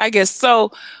 I guess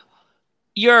so.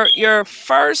 Your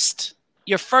first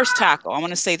tackle, I want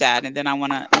to say that, and then I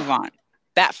want to move on.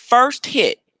 That first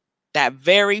hit, that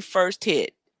very first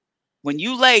hit, when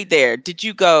you laid there, did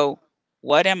you go,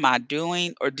 "What am I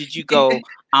doing?" Or did you go,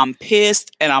 "I'm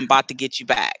pissed and I'm about to get you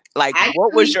back"? Like,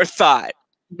 what was your thought?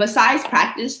 Besides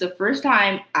practice, the first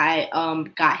time I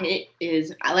got hit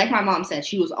is, like my mom said,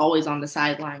 she was always on the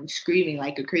sideline screaming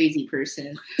like a crazy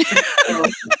person. So,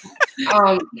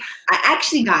 I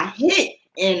actually got hit,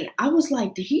 and I was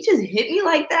like, "Did he just hit me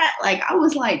like that?" Like, I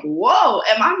was like, "Whoa!"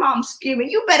 And my mom's screaming,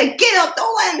 "You better get up!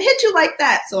 Don't let him hit you like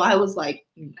that!" So I was like,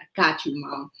 "I got you,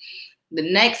 Mom." The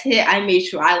next hit, I made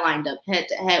sure I lined up head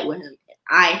to head with him.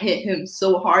 I hit him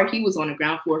so hard, he was on the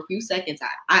ground for a few seconds.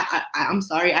 I'm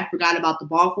sorry, I forgot about the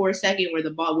ball for a second, where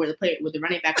the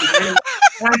running back was running.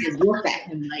 I just looked at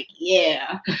him like,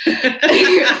 yeah.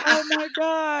 Oh my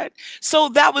God. So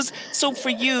for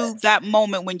you, that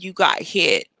moment when you got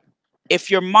hit, if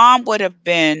your mom would have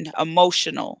been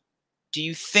emotional, do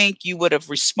you think you would have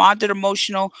responded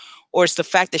emotional? Or it's the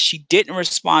fact that she didn't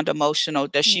respond emotional,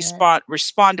 that she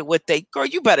responded with "Girl,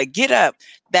 you better get up,"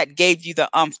 that gave you the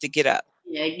umph to get up?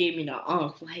 Yeah, it gave me the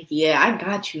umph. Like, "Yeah, I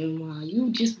got you, Mom.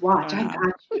 You just watch. I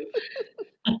got you."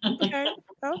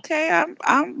 Okay.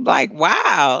 I'm like,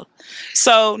 wow.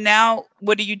 So now,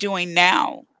 what are you doing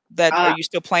now? Are you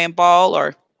still playing ball,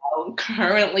 or?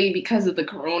 Currently, because of the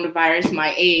coronavirus,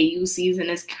 my AAU season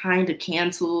is kind of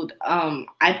canceled.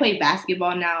 I play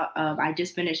basketball now. I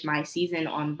just finished my season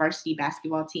on varsity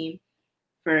basketball team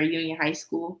for Union High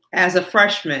School as a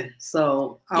freshman.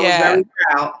 So I was very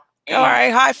proud. All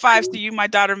right, high fives to you. My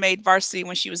daughter made varsity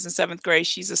when she was in 7th grade.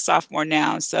 She's a sophomore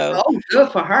now. So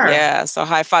good for her. Yeah, so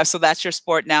high five. So that's your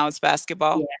sport now, is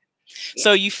basketball? Yeah.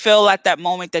 So you feel at that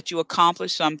moment that you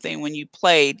accomplished something when you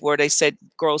played, where they said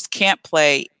girls can't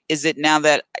play. Is it now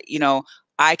that,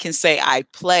 I can say I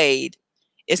played?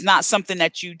 It's not something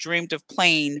that you dreamed of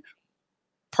playing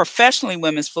professionally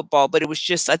women's football, but it was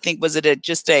just, I think,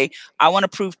 I want to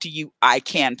prove to you I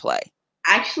can play?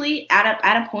 Actually, at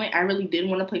a point, I really did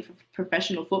want to play for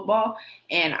professional football,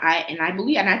 and I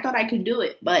thought I could do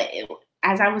it. But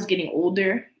as I was getting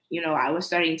older, I was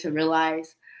starting to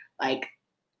realize, like,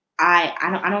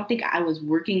 I don't think I was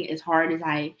working as hard as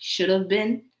I should have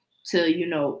been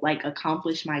to,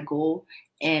 accomplish my goal.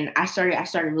 And I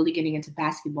started really getting into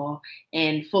basketball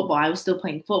and football. I was still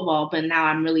playing football, but now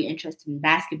I'm really interested in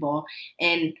basketball.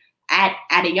 And at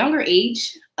a younger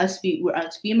age, us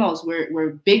females,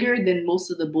 we're bigger than most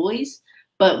of the boys.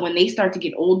 But when they start to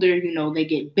get older, they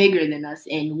get bigger than us,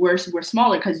 and we're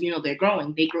smaller because they're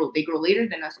growing. They grow later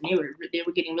than us, and they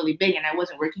were getting really big. And I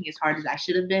wasn't working as hard as I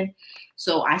should have been,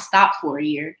 so I stopped for a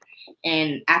year.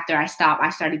 And after I stopped, I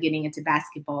started getting into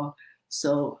basketball.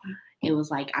 So it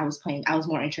was like I was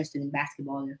more interested in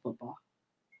basketball than football.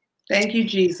 Thank you,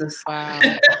 Jesus. Wow.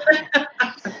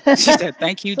 She said,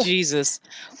 "Thank you, Jesus."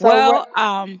 So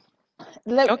okay.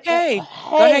 Hey,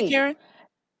 go ahead, Karen.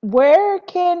 Where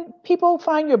can people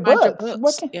find your books?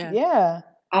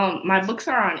 My books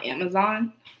are on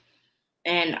Amazon,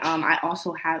 and I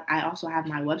also have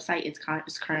my website.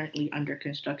 It's currently under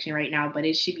construction right now, but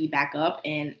it should be back up.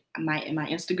 And my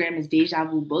Instagram is Deja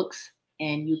Vu Books,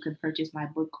 and you can purchase my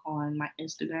book on my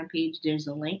Instagram page. There's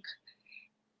a link.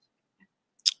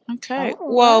 Okay.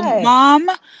 Well,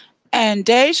 Mom and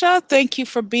Deja, thank you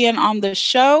for being on the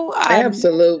show.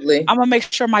 Absolutely. I'm gonna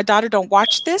make sure my daughter don't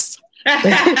watch this. No,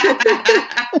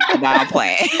 I'm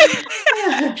playing.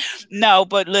 No,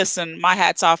 but listen, my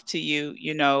hat's off to you.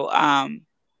 You know,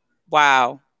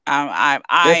 wow, I'm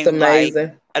amazing. like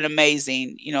an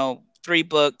amazing. You know, 3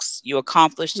 books. You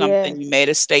accomplished something. Yes. You made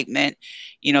a statement.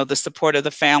 You know, the support of the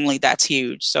family. That's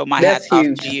huge. So my That's hat's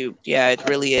huge. off to you. Yeah, it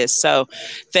really is. So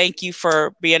thank you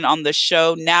for being on the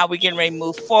show. Now we're getting ready to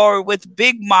move forward with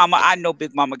Big Mama. I know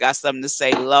Big Mama got something to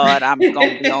say. Lord, I'm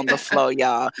gonna be on the floor,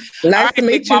 y'all. Nice All right, to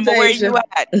meet Big you, Mama, where Deja. you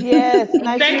at? Yes.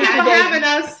 Nice to Thank meet you you, for Deja. having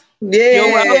us. Yeah,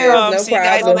 You're welcome. no See you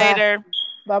guys problem. later.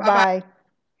 Bye-bye.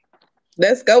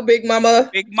 Let's go, Big Mama.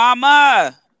 Big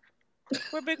Mama.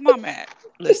 Where Big Mama at?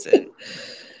 Listen,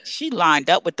 she lined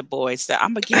up with the boys. So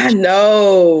I'm gonna get I you.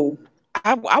 know.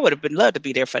 I would have been loved to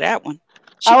be there for that one.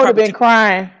 I would have been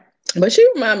crying. But she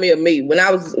remind me of me when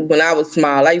I was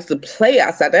small. I used to play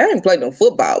outside. I didn't play no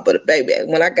football, but baby,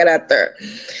 when I got out there,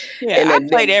 yeah, I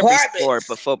played every sport,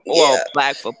 but football, well,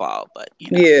 flag football, but you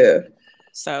know. Yeah.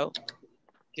 So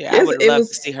yeah, I would have loved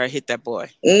to see her hit that boy.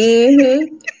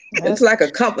 Mm-hmm. It's like a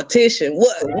competition.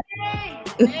 What?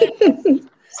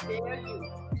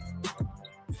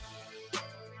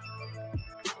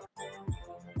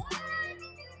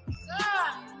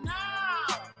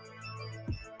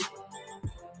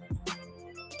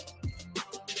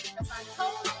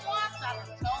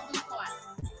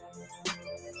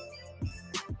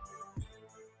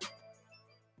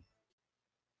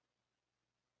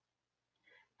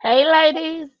 Hey,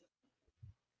 ladies.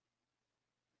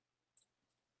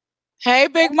 Hey,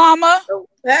 Big Mama.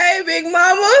 Hey, Big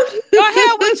Mama. Go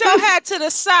ahead with your hat to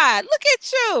the side. Look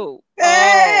at you.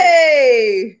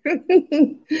 Hey.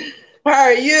 How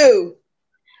are you?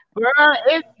 Girl,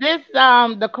 it's this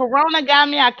the corona got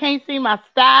me. I can't see my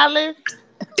stylist.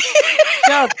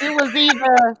 Shucks, it was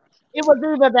either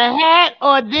the hat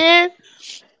or this.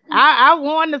 I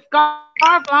worn the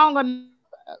scarf longer.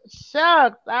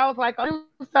 Shucks. I was like, oh,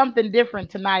 do something different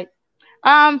tonight.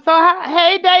 So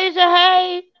hey Deja,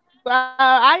 hey.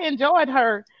 I enjoyed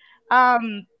her.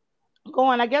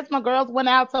 Going. I guess my girls went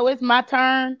out, so it's my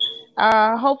turn.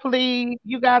 Hopefully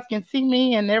you guys can see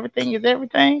me and everything is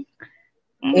everything.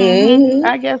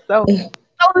 I guess so.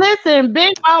 So listen,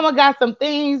 Big Mama got some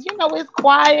things. You know, it's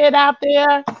quiet out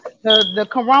there. The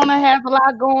corona has a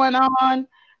lot going on.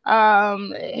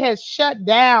 It has shut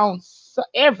down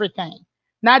everything.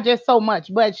 Not just so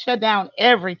much, but shut down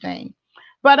everything.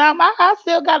 But I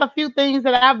still got a few things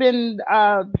that I've been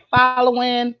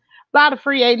following. A lot of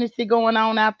free agency going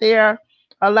on out there.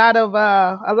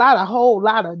 A whole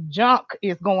lot of junk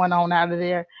is going on out of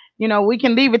there. You know, we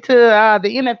can leave it to the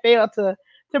NFL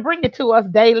to bring it to us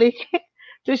daily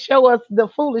to show us the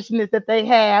foolishness that they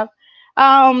have.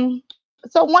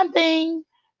 So one thing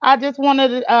I just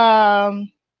wanted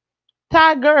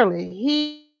Ty Gurley.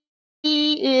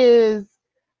 He is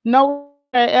no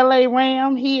LA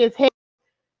Ram. He is head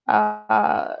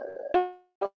uh,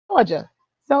 Georgia.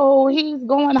 So he's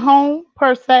going home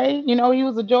per se. You know, he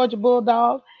was a Georgia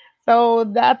Bulldog.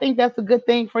 So I think that's a good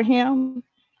thing for him.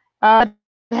 It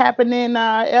happened in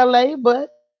LA, but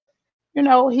you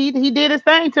know, he did his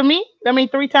thing to me. I mean,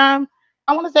 3-time,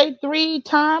 I want to say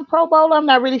 3-time Pro Bowl. I'm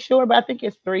not really sure, but I think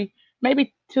it's 3,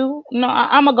 maybe 2. No,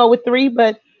 I'm gonna go with 3,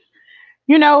 but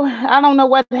you know, I don't know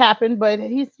what happened, but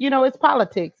you know, it's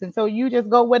politics. And so you just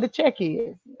go where the check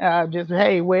is. Just,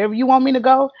 hey, wherever you want me to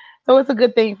go. So it's a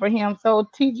good thing for him. So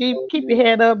TG, keep your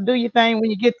head up, do your thing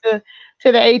when you get to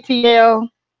the ATL.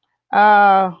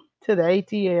 To the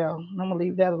ATL. I'm going to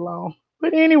leave that alone.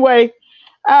 But anyway,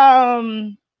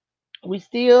 we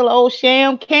still old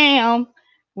Sham Cam.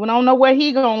 We don't know where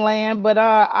he going to land, but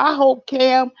I hope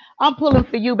Cam, I'm pulling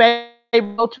for you, baby,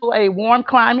 go to a warm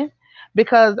climate,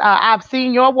 because I've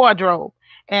seen your wardrobe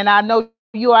and I know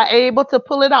you are able to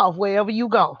pull it off wherever you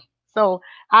go. So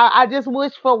I just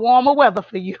wish for warmer weather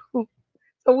for you.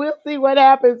 So we'll see what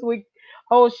happens with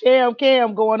old Sham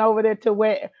Cam going over there to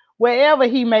wherever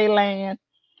he may land.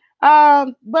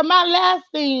 But my last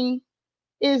thing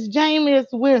is Jameis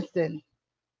Winston.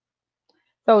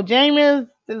 So Jameis,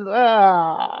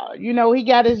 you know, he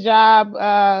got his job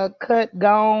cut,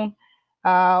 gone.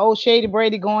 Old Shady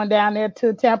Brady going down there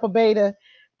to Tampa Bay to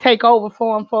take over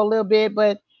for him for a little bit.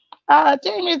 But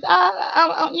Jameis,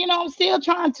 you know, I'm still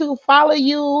trying to follow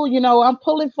you. You know, I'm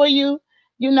pulling for you.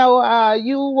 You know,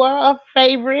 you were a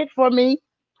favorite for me,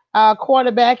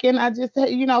 quarterback, and I just,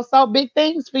 you know, saw big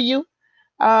things for you.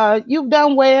 You've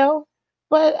done well,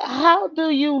 but how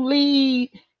do you lead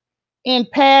in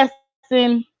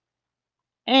passing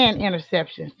and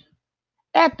interceptions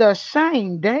at the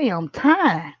same damn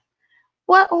time?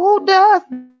 Who does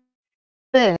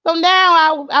that? So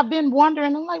now I've been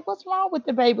wondering. I'm like, what's wrong with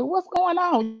the baby? What's going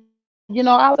on? You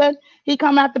know, all that he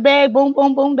come out the bag, boom,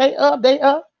 boom, boom, they up.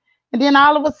 And then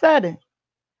all of a sudden.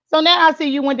 So now I see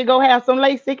you went to go have some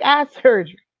LASIK eye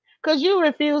surgery because you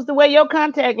refused to wear your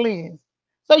contact lens.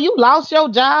 So you lost your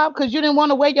job because you didn't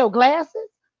want to wear your glasses?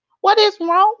 What is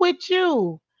wrong with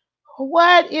you?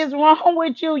 What is wrong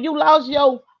with you? You lost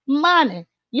your money,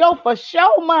 your for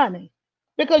sure money,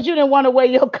 because you didn't want to wear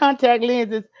your contact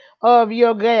lenses of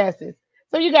your glasses.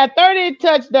 So you got 30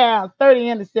 touchdowns, 30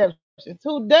 interceptions.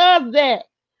 Who does that?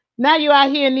 Now you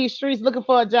out here in these streets looking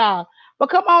for a job. But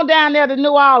come on down there to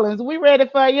New Orleans. We ready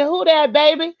for you. Who that,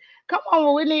 baby? Come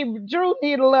on, Drew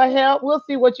need a little help. We'll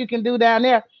see what you can do down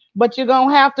there. But you're going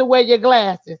to have to wear your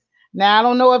glasses. Now, I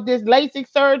don't know if this LASIK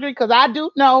surgery, because I do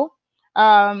know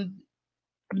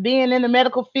being in the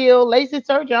medical field, LASIK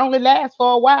surgery only lasts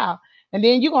for a while. And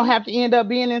then you're going to have to end up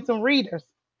being in some readers.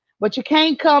 But you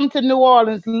can't come to New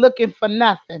Orleans looking for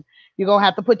nothing. You're going to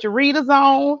have to put your readers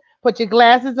on, put your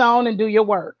glasses on, and do your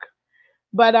work.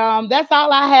 But that's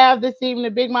all I have this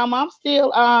evening, Big Mama. I'm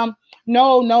still,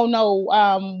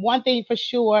 no. One thing for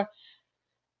sure,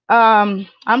 I'm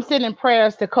sending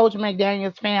prayers to Coach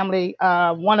McDaniel's family,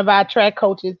 one of our track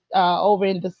coaches over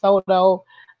in DeSoto.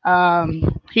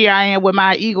 Here I am with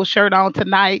my Eagle shirt on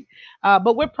tonight.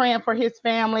 But we're praying for his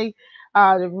family.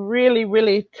 Really,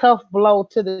 really tough blow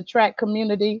to the track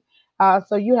community.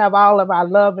 So you have all of our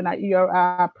love and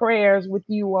our prayers with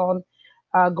you on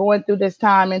going through this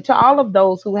time, and to all of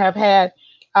those who have had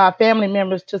family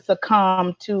members to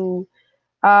succumb to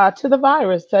the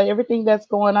virus, to everything that's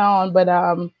going on. But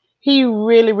he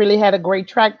really, really had a great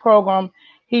track program.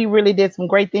 He really did some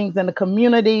great things in the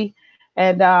community,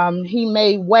 and he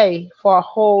made way for a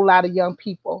whole lot of young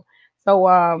people. So,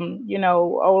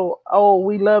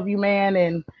 we love you, man,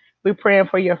 and we're praying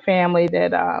for your family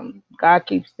that God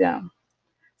keeps them.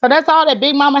 So that's all that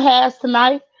Big Mama has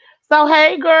tonight. So,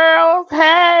 hey, girls.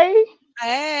 Hey.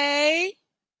 Hey.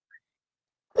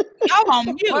 Y'all on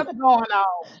mute. What's going on?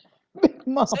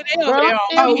 So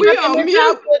we on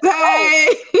mute. Hey.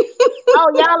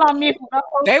 Oh, y'all on mute.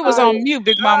 They was on mute,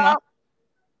 Big Mama.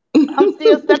 I'm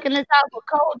still stuck in this house with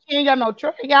Coach. He ain't got no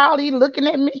truck, y'all. He looking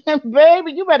at me.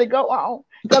 Baby, you better go on.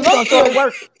 Because I'm going to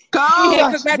work.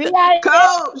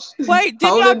 Coach. Wait, did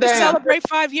y'all celebrate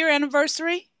 5-year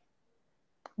anniversary?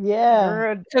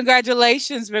 Yeah.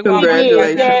 Congratulations, Big Mama.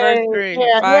 Anniversary.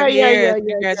 5 years.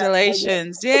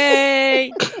 Congratulations.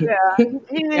 Yay. Yeah.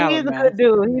 He's a good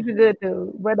dude. He's a good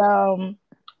dude. But I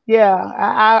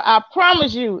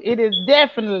promise you, it is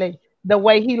definitely the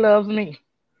way he loves me.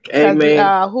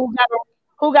 Amen. Who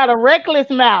got a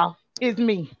reckless mouth is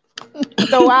me.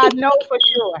 So I know for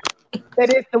sure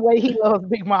that it's the way he loves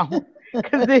Big Mama.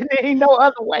 Because there ain't no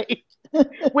other way.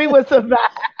 We would survive.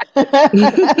 Lord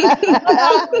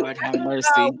have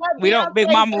mercy. Big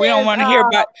Mama, we don't want to hear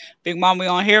about Big Mama. We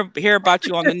don't hear about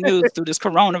you on the news through this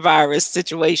coronavirus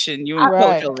situation. You and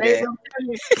Coach over there.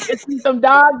 It's some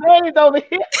dog days over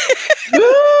here.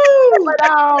 But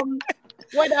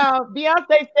what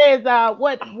Beyonce says,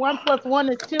 1 + 1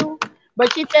 is 2.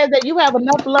 But she says that you have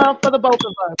enough love for the both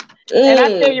of us. And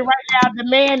I tell you right now, the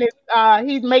man is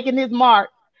he's making his mark,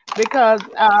 because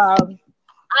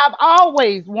I've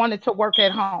always wanted to work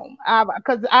at home,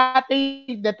 because I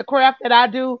think that the craft that I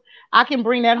do, I can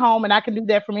bring that home, and I can do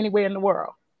that from anywhere in the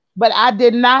world. But I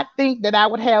did not think that I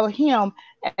would have him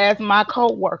as my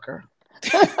co-worker.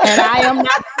 And I am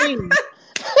not pleased.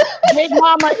 Big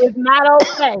Mama is not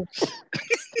okay.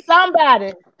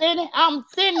 Somebody,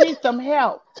 send me some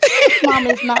help. Big Mama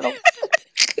is not okay.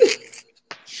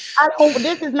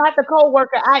 This is not the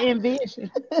co-worker I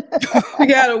envisioned. You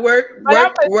gotta work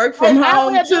from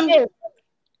home too.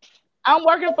 I'm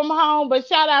working from home, but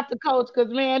shout out to Coach,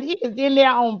 because man, he is in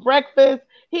there on breakfast.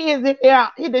 He is in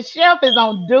there. The chef is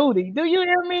on duty. Do you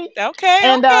hear me? Okay.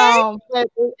 And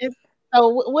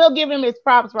so we'll give him his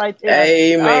props right there.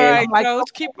 Amen. All right,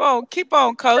 Coach. Keep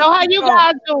on, Coach. So how you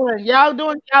guys doing? Y'all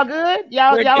good?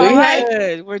 Y'all doing right?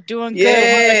 good. We're doing good.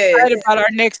 We're excited about our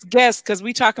next guest, because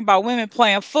we talking about women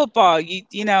playing football.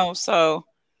 You know, so.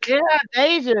 Yeah,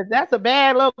 Deja, that's a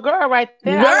bad little girl right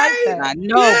there. Right? I like that. I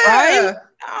know, right?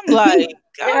 I'm like,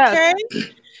 okay.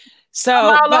 So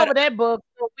I'm all over that book.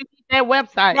 So we need that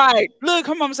website. Right. Look,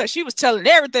 her mama said she was telling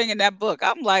everything in that book.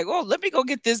 I'm like, oh, let me go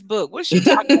get this book. What's she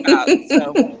talking about?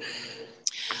 So,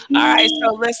 all right.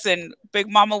 So listen, Big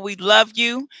Mama, we love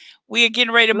you. We are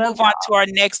getting ready to move on to our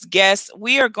next guest.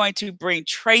 We are going to bring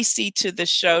Tracy to the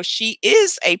show. She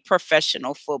is a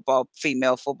professional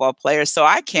female football player. So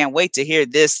I can't wait to hear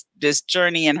this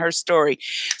journey and her story.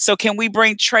 So can we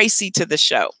bring Tracy to the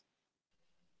show?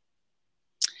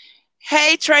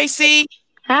 Hey, Tracy.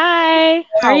 Hi.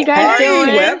 How are you guys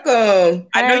doing? Welcome.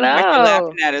 I know you weren't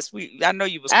laughing at us. I know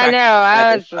you was cracking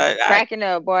I was cracking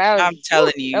up, boy. I'm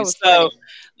telling you. So funny.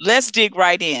 let's dig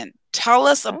right in. Tell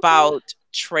us about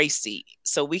Tracy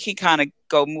so we can kind of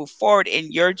move forward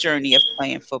in your journey of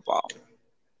playing football.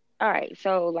 All right.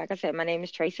 So, like I said, my name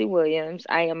is Tracy Williams.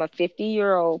 I am a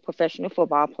 50-year-old professional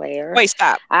football player. Wait,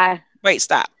 stop.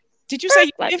 Did you say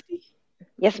you're 50?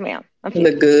 Yes, ma'am. I'm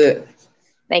 50. Look good.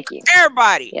 Thank you.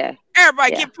 Everybody.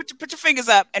 Put your fingers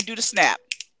up and do the snap.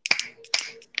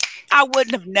 I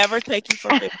wouldn't have never taken you for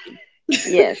 50.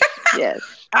 Yes.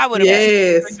 I would have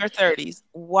been in your 30s.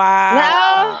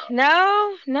 Wow.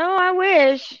 No, I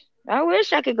wish.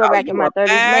 I could go back in my 30s.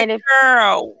 Man,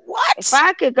 girl, what? If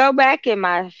I could go back in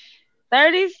my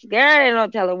 30s, girl, they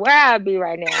don't tell her where I'd be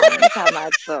right now. I'm talking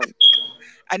about some.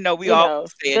 I know we all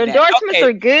say the endorsements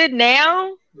are good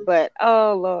now, but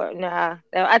oh Lord, nah.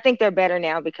 I think they're better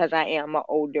now because I am an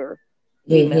older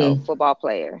female football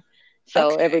player.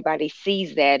 So everybody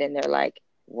sees that and they're like,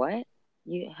 "What?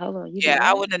 Hold on,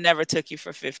 I would have never took you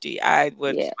for 50. I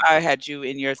had you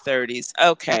in your 30s.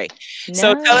 Okay.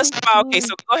 So tell us about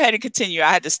so go ahead and continue. I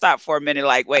had to stop for a minute,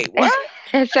 like, wait, what?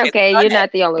 It's okay. You're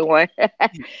not the only one.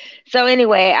 So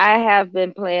anyway, I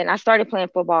started playing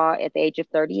football at the age of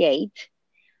 38.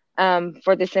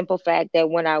 For the simple fact that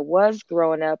when I was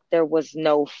growing up, there was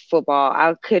no football.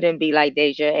 I couldn't be like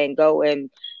Deja and go and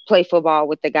play football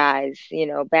with the guys. You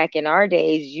know, back in our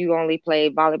days, you only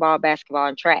played volleyball, basketball,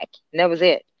 and track. And that was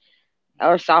it.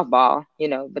 Or softball,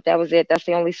 but that was it. That's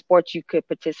the only sport you could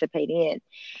participate in.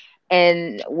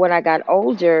 And when I got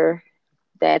older,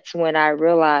 that's when I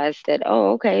realized that,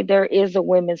 there is a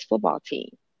women's football team.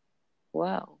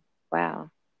 Wow.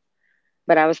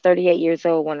 But I was 38 years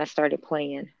old when I started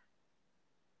playing.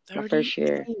 My first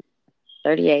year.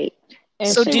 38.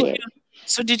 So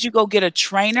did you go get a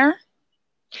trainer?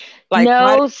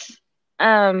 No.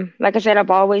 Like I said,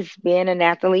 I've always been an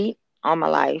athlete all my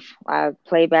life. I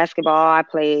played basketball. I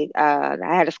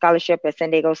had a scholarship at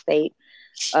San Diego State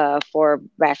for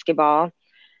basketball.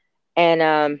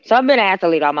 And so I've been an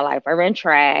athlete all my life. I ran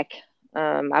track.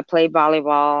 I played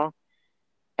volleyball.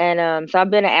 And so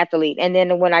I've been an athlete. And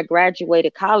then when I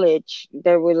graduated college,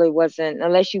 there really wasn't,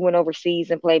 unless you went overseas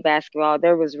and played basketball,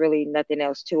 there was really nothing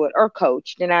else to it, or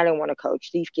coach. Then I didn't want to coach.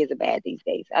 These kids are bad these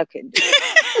days. I couldn't do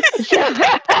it. So,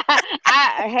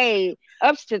 hey,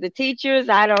 ups to the teachers.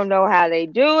 I don't know how they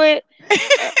do it,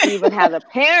 even how the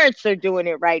parents are doing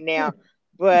it right now.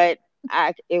 But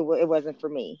it wasn't for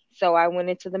me. So I went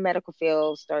into the medical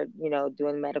field, started,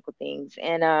 doing medical things.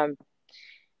 And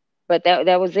but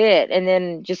that was it. And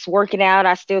then just working out,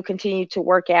 I still continued to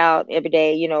work out every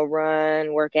day,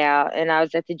 run, work out. And I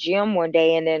was at the gym one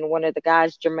day, and then one of the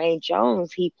guys, Jermaine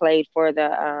Jones, he played for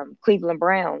the Cleveland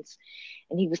Browns.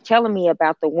 And he was telling me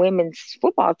about the women's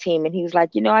football team. And he was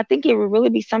like, I think it would really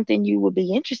be something you would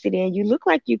be interested in. You look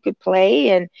like you could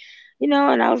play. And,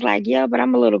 and I was like, yeah, but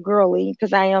I'm a little girly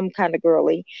because I am kind of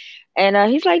girly. And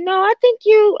he's like, no, I think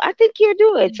you'll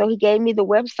do it. So he gave me the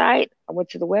website. I went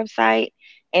to the website.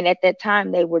 And at that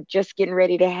time, they were just getting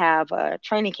ready to have a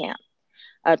training camp,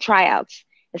 tryouts.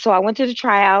 And so I went to the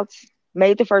tryouts,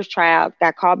 made the first tryout,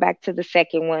 got called back to the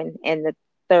second one and the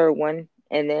third one.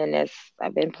 And then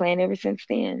I've been playing ever since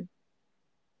then.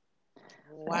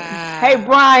 Wow. Hey,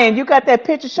 Brian, you got that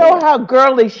picture? Show how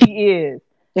girly she is.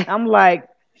 I'm like,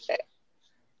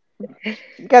 you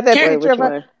got that picture of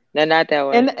her? No, not that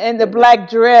one. And the black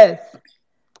dress.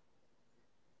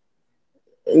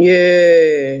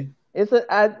 Yeah. It's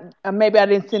maybe I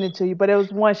didn't send it to you, but it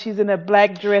was one. She's in a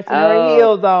black dress and her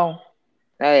heels on.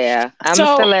 Oh yeah, I'm a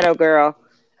stiletto girl.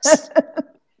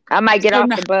 I might get off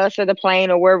the bus or the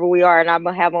plane or wherever we are, and I'm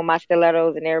gonna have on my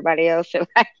stilettos, and everybody else are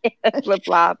like flip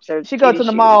flops or. She go to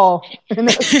the mall with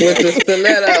the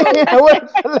stiletto.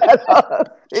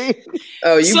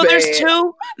 Oh, you. So bad. There's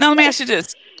two. Now let me ask you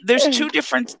this: there's two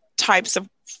different types of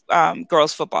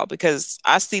girls football, because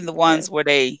I've seen the ones where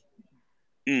they.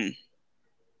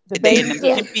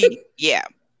 Yeah.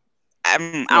 I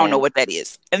don't know what that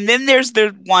is. And then there's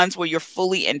the ones where you're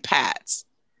fully in pads,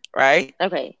 right?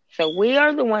 Okay. So we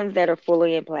are the ones that are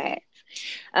fully in pads.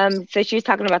 So she was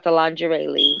talking about the lingerie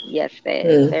lead. Yes,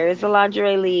 there is a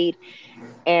lingerie lead.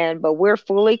 But we're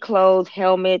fully clothed,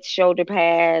 helmets, shoulder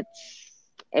pads,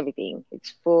 everything.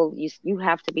 It's full. You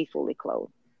have to be fully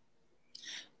clothed.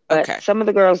 But some of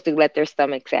the girls do let their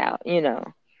stomachs out,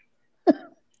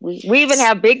 We even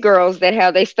have big girls that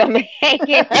have their stomach hanging.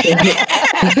 And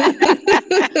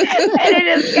it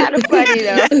is kind of funny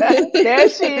though. There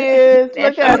she is.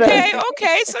 Look at her.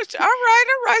 Okay. So all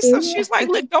right. So she's like,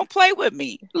 look, don't play with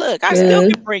me. Look, I still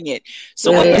can bring it.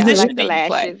 So what position do you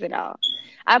play? And all.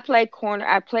 I played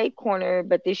corner,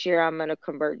 but this year I'm gonna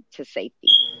convert to safety.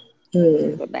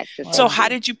 Go back to so how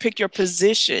did you pick your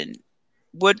position?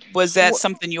 What was that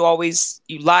something you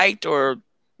liked or?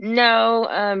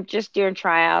 No, just during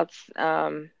tryouts,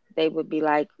 they would be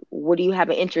like, "What do you have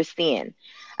an interest in?"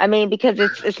 I mean, because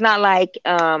it's not like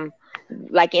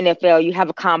NFL, you have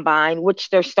a combine,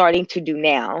 which they're starting to do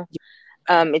now.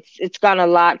 It's gone a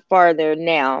lot farther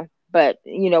now, but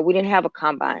we didn't have a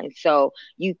combine, so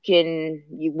we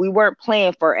weren't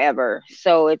playing forever.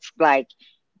 So it's like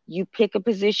you pick a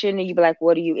position and you be like,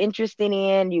 "What are you interested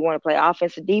in? You want to play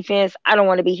offense or defense?" I don't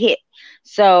want to be hit,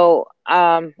 so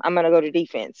I'm gonna go to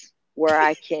defense where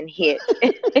I can hit.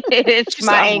 It's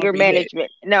my anger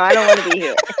management. No, I don't want to be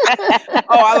hit.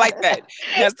 Oh, I like that.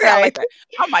 Yes, I like that.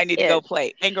 I might need to go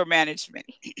play anger management.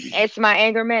 It's my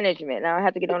anger management. I don't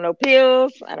have to get on no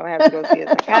pills. I don't have to go see a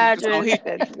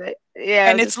psychiatrist.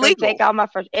 And it's legal. Take all my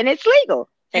and it's legal.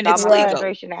 Take all my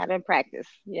frustration out and practice.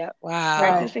 Yep. Wow.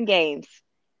 Practice and games.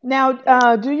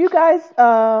 Now, do you guys?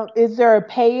 Is there a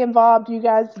pay involved? Do you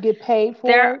guys get paid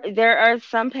for it? There are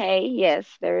some pay. Yes,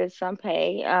 there is some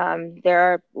pay. There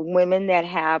are women that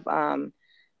have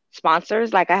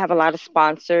sponsors. Like I have a lot of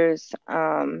sponsors.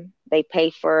 They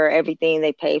pay for everything.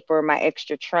 They pay for my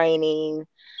extra training.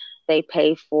 They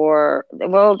pay for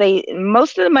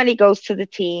most of the money goes to the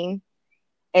team,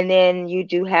 and then you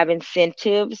do have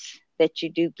incentives that you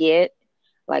do get.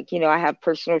 Like, I have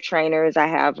personal trainers. I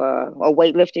have a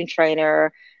weightlifting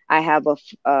trainer. I have a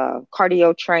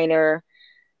cardio trainer,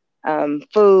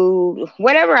 food,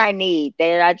 whatever I need.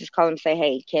 I just call them and say,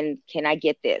 "Hey, can I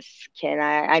get this?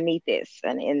 I need this?"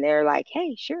 And they're like,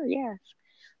 "Hey, sure, yes."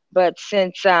 But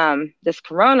since this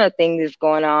Corona thing is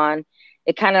going on,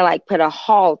 it kind of like put a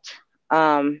halt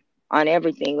on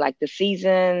everything. Like the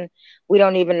season, we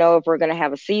don't even know if we're going to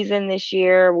have a season this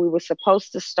year. We were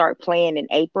supposed to start playing in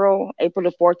April. April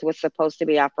the 4th was supposed to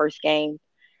be our first game.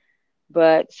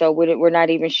 But so we're not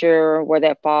even sure where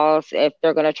that falls. If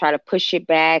they're going to try to push it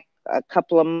back a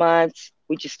couple of months,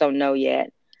 we just don't know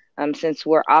yet. Since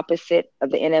we're opposite of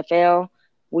the NFL,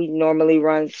 we normally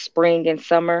run spring and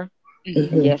summer.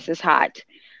 And yes, it's hot.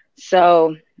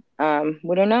 So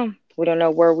we don't know. We don't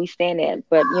know where we stand at,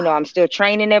 but I'm still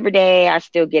training every day. I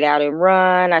still get out and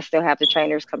run. I still have the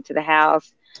trainers come to the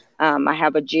house. I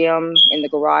have a gym in the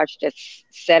garage that's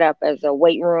set up as a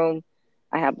weight room.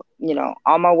 I have,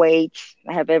 all my weights.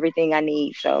 I have everything I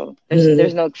need. So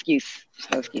there's no excuse.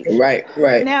 No excuse. Right.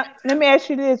 Now, let me ask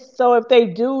you this. So if they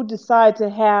do decide to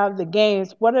have the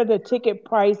games, what are the ticket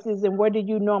prices and where do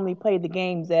you normally play the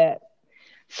games at?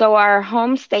 So our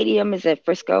home stadium is at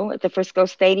the Frisco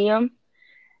Stadium.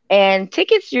 And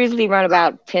tickets usually run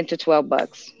about $10 to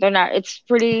 $12. It's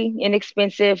pretty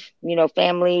inexpensive.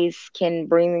 Families can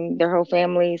bring their whole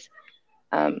families.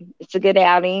 It's a good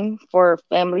outing for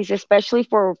families, especially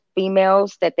for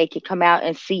females, that they can come out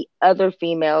and see other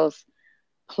females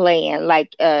playing,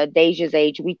 like Deja's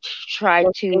age. We try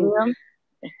to,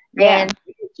 and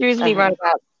it's usually run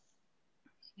about.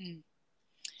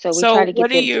 So we try to get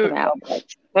them to come out.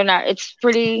 But it's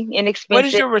pretty inexpensive. What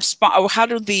is your response? How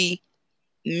do the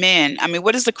men,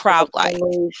 what is the crowd like?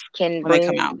 Can bring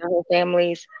their whole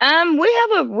families. We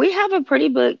have a pretty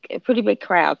big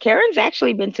crowd. Karen's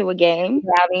actually been to a game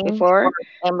before,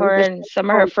 her and some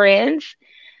of her friends.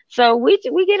 So we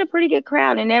get a pretty good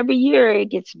crowd, and every year it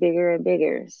gets bigger and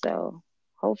bigger. So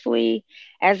hopefully,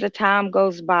 as the time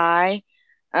goes by,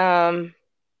 it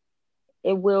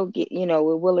will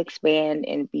it will expand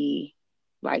and be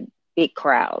like big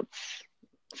crowds.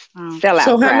 Sellout.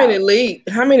 So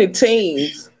how many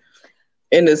teams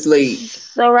in this league?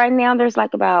 So right now there's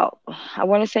like about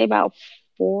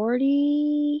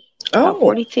 40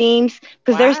 teams,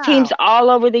 because there's teams all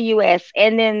over the US,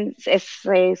 and then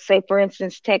say for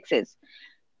instance Texas,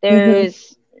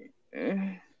 there's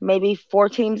maybe 4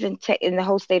 teams in the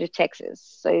whole state of Texas.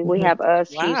 So we have us,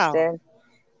 Houston.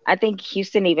 I think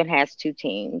Houston even has 2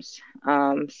 teams.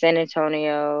 San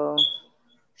Antonio.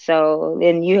 So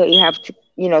then you have to,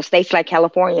 states like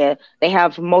California, they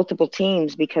have multiple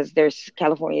teams because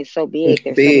California is so big.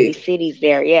 There's so many cities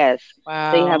there. Yes.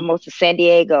 Wow. So you have most of San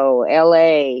Diego,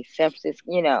 LA, San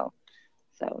Francisco,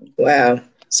 So. Wow.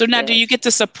 So now do you get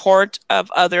the support of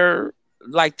other,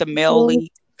 like the male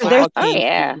league? Oh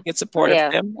yeah. You get support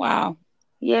of them? Wow.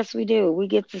 Yes, we do. We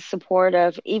get the support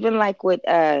of, even like with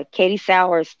Katie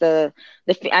Sowers, I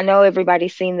know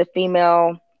everybody's seen the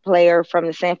female player from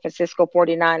the San Francisco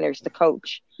 49ers, the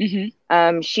coach.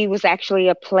 Mm-hmm. She was actually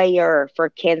a player for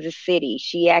Kansas City.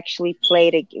 She actually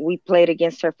we played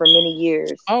against her for many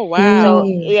years. Oh, wow. So,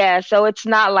 yeah, so it's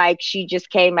not like she just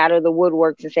came out of the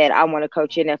woodworks and said, I want to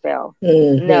coach NFL.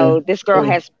 Mm-hmm. No, this girl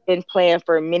has been playing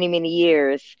for many, many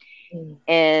years.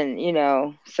 And, you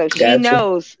know, so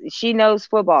she knows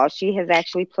football. She has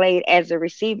actually played as a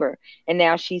receiver, and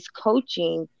now she's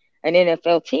coaching an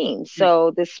NFL team.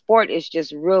 So the sport is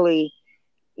just really,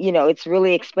 you know, it's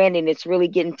really expanding. It's really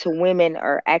getting to women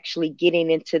are actually getting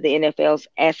into the NFLs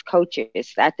as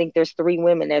coaches. I think there's 3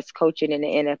 women that's coaching in the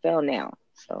NFL now.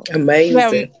 So amazing.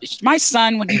 Well, my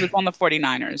son, when he was on the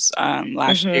 49ers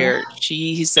last year,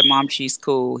 he said, Mom, she's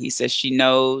cool. He says she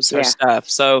knows her stuff.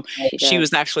 So she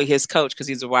was actually his coach because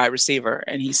he's a wide receiver,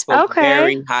 and he spoke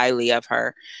very highly of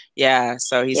her. Yeah.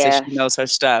 So he said she knows her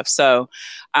stuff. So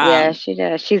yeah, she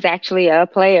does. She's actually a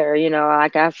player. You know,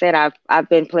 like I said, I've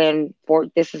been playing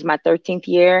this is my 13th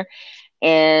year.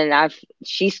 And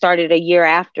she started a year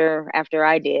after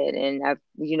I did, and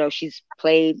you know, she's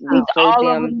played. We played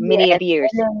them many of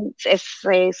years.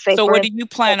 So, what do you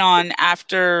plan on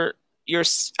after you're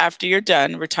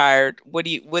done, retired?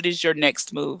 What is your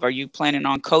next move? Are you planning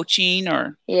on coaching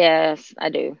or? Yes, I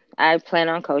do. I plan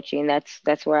on coaching.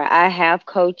 That's where I have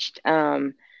coached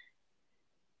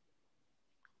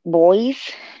boys,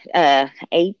 8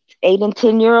 and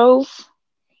 10-year-olds.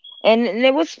 And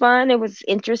it was fun. It was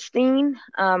interesting.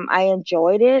 I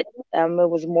enjoyed it. It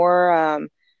was more,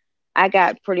 I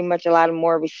got pretty much a lot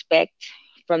more respect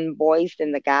from the boys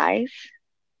than the guys.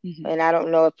 Mm-hmm. And I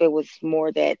don't know if it was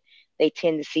more that they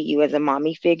tend to see you as a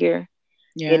mommy figure,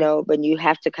 you know, but you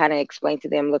have to kind of explain to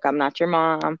them, look, I'm not your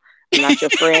mom. I'm not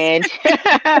your friend.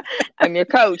 I'm your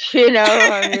coach, you know,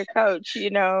 I'm your coach,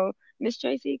 you know, Miss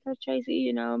Tracy, Coach Tracy,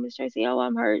 you know, Miss Tracy, oh,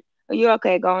 I'm hurt. You're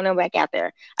okay. Go on back out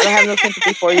there. I don't have no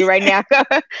sympathy for you right now.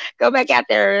 Go back out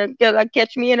there.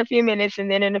 Catch me in a few minutes,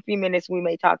 and then in a few minutes we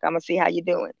may talk. I'm gonna see how you're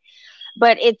doing.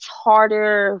 But it's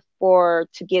harder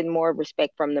to get more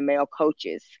respect from the male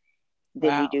coaches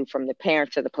than we do from the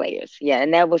parents or the players. Yeah,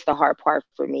 and that was the hard part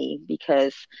for me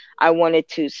because I wanted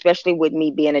to, especially with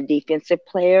me being a defensive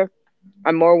player,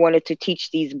 I more wanted to teach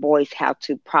these boys how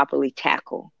to properly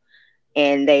tackle.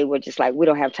 And they were just like, we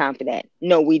don't have time for that.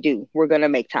 No, we do. We're going to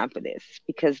make time for this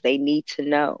because they need to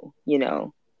know, you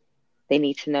know, they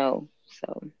need to know.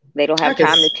 So they don't have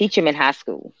time to teach them in high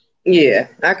school. Yeah,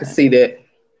 I can see that.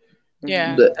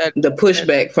 Yeah. The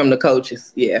pushback from the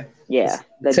coaches. Yeah. Yeah.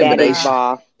 The daddy's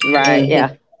ball. Right. Mm-hmm.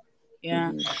 Yeah.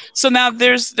 Yeah. So now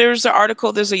there's an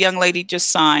article. There's a young lady just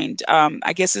signed.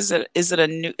 I guess is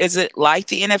it like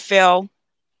the NFL,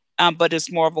 but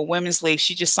it's more of a women's league.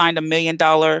 She just signed $1 million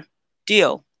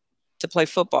deal to play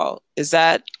football. Is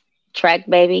that Track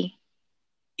Baby?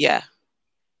 Yeah.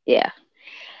 Yeah.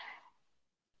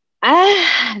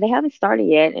 They haven't started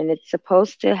yet, and it's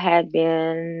supposed to have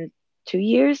been 2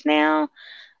 years now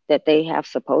that they have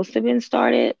supposed to have been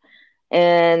started.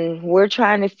 And we're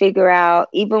trying to figure out,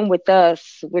 even with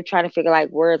us, we're trying to figure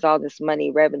like, where's all this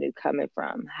revenue coming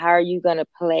from? How are you going to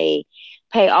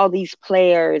pay all these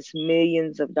players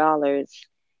millions of dollars?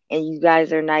 And you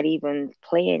guys are not even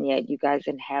playing yet. You guys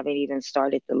haven't even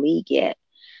started the league yet.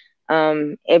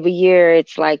 Every year,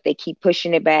 it's like they keep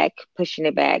pushing it back.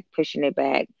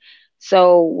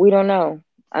 So we don't know.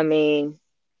 I mean,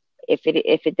 if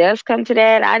it does come to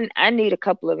that, I need a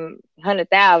couple of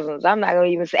 100,000. I'm not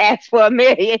going to even ask for $1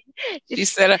 million. She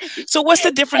said. So what's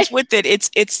the difference with it? It's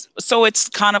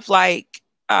kind of like.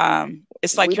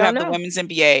 It's like you have the women's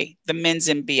NBA, the men's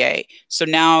NBA. So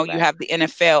now you have the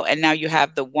NFL, and now you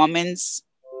have the women's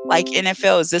like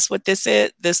NFL. Is this what this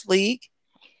is? This league?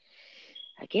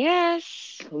 I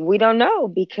guess we don't know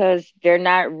because they're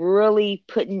not really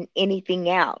putting anything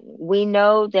out. We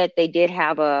know that they did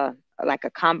have a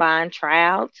combine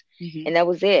tryout, and that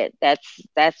was it.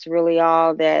 That's really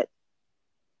all that's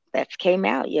came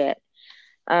out yet.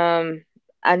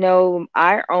 I know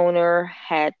our owner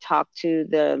had talked to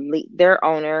their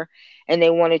owner, and they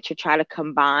wanted to try to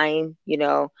combine, you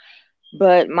know,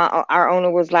 but our owner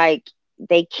was like,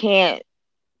 they can't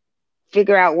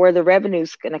figure out where the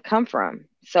revenue's going to come from.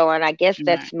 So, and I guess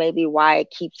that's maybe why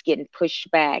it keeps getting pushed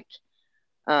back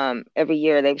every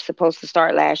year. They were supposed to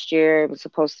start last year. It was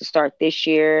supposed to start this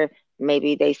year.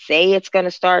 Maybe they say it's going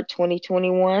to start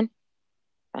 2021.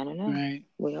 I don't know. Right.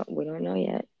 We don't know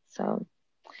yet. So.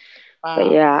 Wow.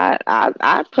 But yeah,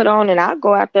 I put on and I'll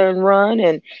go out there and run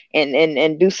and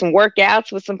do some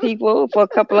workouts with some people for a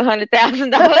couple of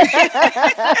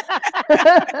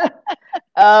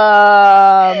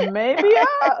 $100,000. Maybe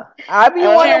I'll be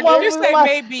one with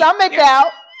my stomach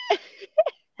out.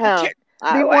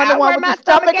 Be one the one with the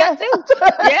stomach out too.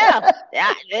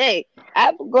 Yeah. Hey,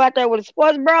 I would go out there with a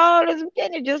sports bra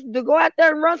and just to go out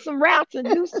there and run some routes and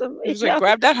do some. Just like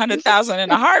grab that 100,000 in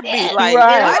a heartbeat. Yeah, like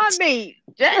right. In a heartbeat.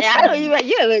 I don't even.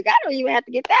 Yeah, look, I don't even have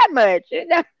to get that much.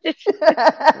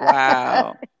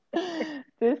 Wow.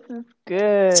 This is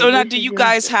good. So now, do you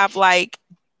guys have like,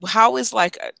 how is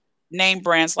like name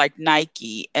brands like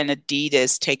Nike and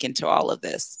Adidas taken to all of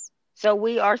this? So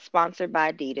we are sponsored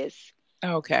by Adidas.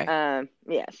 Okay.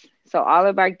 Yes. So all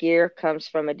of our gear comes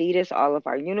from Adidas. All of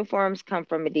our uniforms come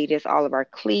from Adidas. All of our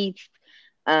cleats,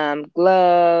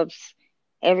 gloves,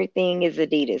 everything is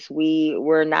Adidas.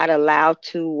 We're not allowed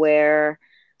to wear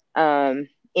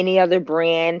any other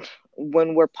brand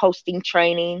when we're posting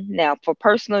training. Now, for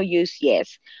personal use,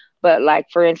 yes. But like,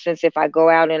 for instance, if I go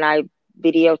out and I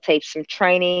videotape some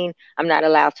training, I'm not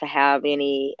allowed to have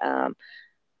any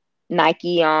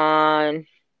Nike on.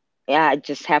 Yeah, I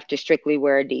just have to strictly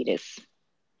wear Adidas.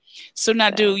 So now,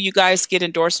 do you guys get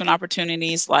endorsement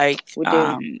opportunities like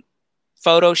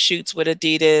photo shoots with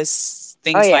Adidas,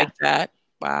 things like that?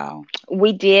 Wow.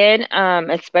 We did,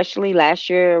 especially last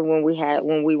year when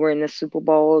we were in the Super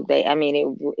Bowl.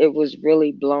 It was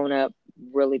really blown up,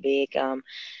 really big.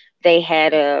 They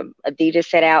had Adidas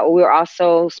set out. We were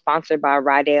also sponsored by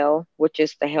Rydell, which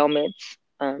is the helmets.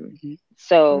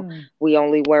 So we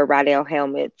only wear Rydell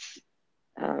helmets.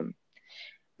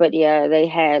 But yeah,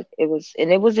 it was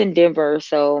in Denver,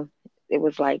 so it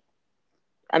was like,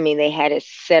 they had it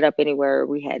set up anywhere.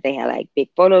 They had like big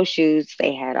photo shoots.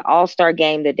 They had an all-star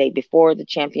game the day before the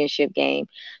championship game.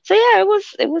 So yeah,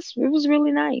 it was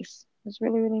really nice. It was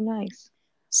really, really nice.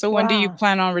 So when do you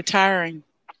plan on retiring?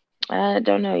 I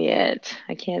don't know yet.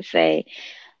 I can't say.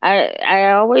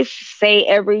 I always say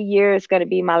every year it's going to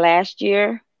be my last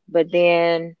year, but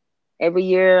then every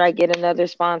year I get another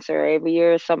sponsor. Every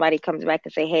year somebody comes back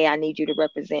and say, hey, I need you to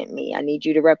represent me. I need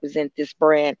you to represent this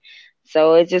brand.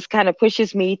 So it just kind of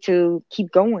pushes me to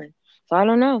keep going. So I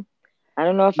don't know. I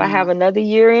don't know if I have another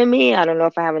year in me. I don't know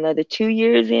if I have another 2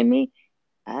 years in me.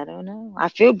 I don't know. I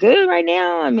feel good right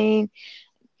now.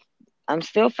 I'm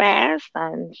still fast.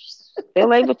 I'm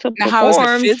still able to now, perform.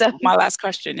 how is it my last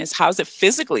question is, how is it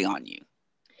physically on you?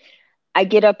 I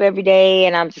get up every day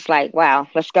and I'm just like, wow,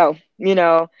 let's go.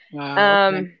 Wow,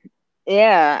 okay.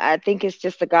 Yeah, I think it's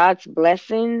just a God's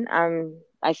blessing.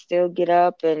 I still get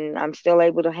up and I'm still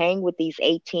able to hang with these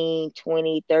 18,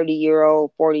 20,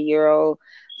 30-year-old, 40-year-old.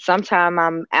 Sometimes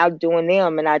I'm outdoing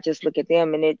them and I just look at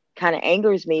them and it kind of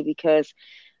angers me because,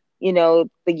 the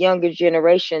younger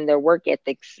generation, their work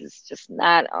ethics is just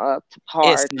not up to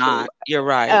par. It's not. You're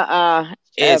right.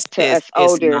 It's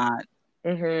older. Not.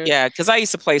 Mm-hmm. Yeah, because I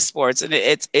used to play sports and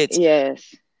it's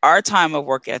yes. Our time of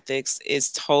work ethics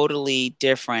is totally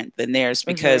different than theirs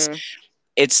because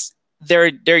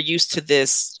they're used to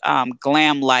this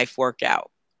glam life workout,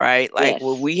 right? Like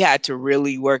when we had to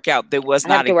really work out, there was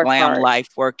not a glam life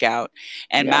workout.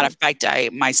 And matter of fact,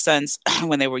 my sons,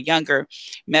 when they were younger,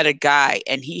 met a guy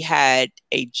and he had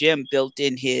a gym built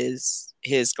in his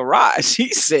garage. He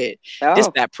said, this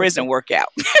is that prison workout.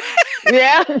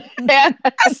 Yeah.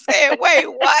 I said, wait,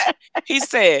 what? He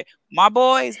said, my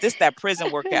boys, this that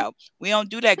prison workout. We don't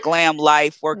do that glam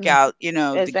life workout,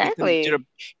 exactly. To the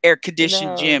air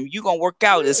conditioned gym. You gonna work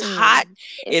out. It's hot,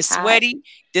 it's sweaty.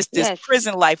 This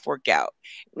prison life workout.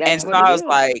 And so I was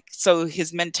like, so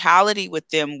his mentality with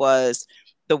them was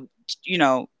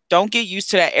don't get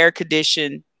used to that air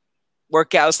conditioned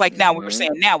workout. It's like now we're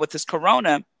saying now with this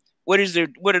corona, what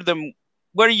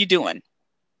are you doing?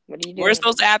 Where's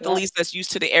those athletes that's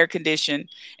used to the air condition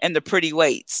and the pretty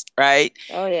weights, right?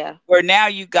 Oh yeah. Where now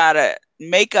you gotta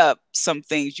make up some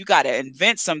things, you gotta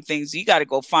invent some things, you gotta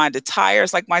go find the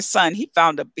tires. Like my son, he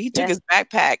took his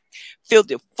backpack,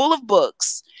 filled it full of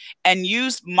books, and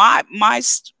used my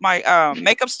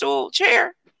makeup stool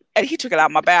chair, and he took it out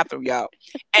of my bathroom, y'all,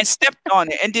 and stepped on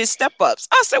it and did step ups.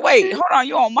 I said, "Wait, hold on,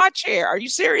 you on my chair? Are you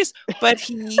serious?" But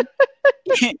he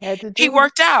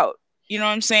worked out. You know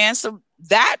what I'm saying? So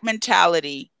that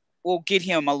mentality will get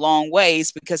him a long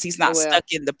ways because he's not stuck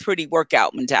in the pretty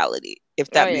workout mentality, if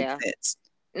that makes sense.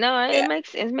 No, it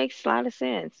makes a lot of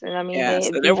sense. And these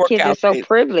kids are so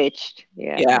privileged.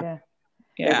 Yeah.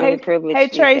 Hey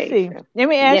Tracy, let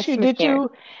me ask you, did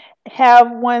you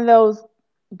have one of those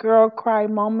girl cry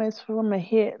moments from a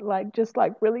hit, just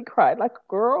really cried like a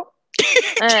girl?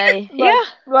 Like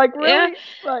really?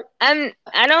 Like I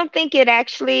don't think it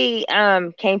actually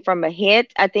came from a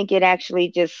hit. I think it actually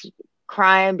just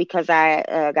crying because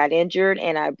I got injured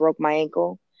and I broke my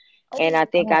ankle. And I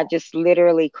think I just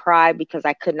literally cried because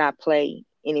I could not play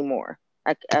anymore.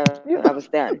 I was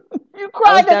done. You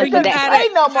cried that you couldn't play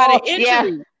no more. Yeah.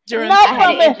 during? Not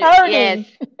from it hurting. Yes.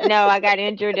 No, I got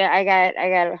injured. I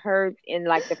got hurt in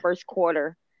like the first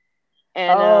quarter.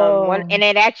 And and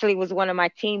it actually was one of my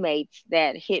teammates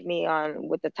that hit me on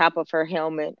with the top of her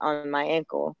helmet on my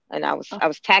ankle. And I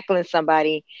was tackling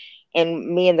somebody,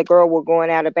 and me and the girl were going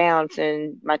out of bounds,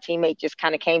 and my teammate just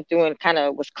kind of came through and kind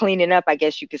of was cleaning up, I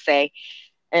guess you could say.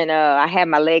 And I had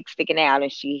my leg sticking out,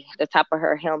 and the top of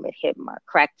her helmet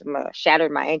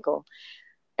shattered my ankle.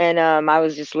 And I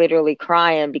was just literally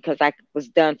crying because I was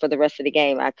done for the rest of the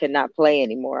game. I could not play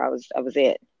anymore. I was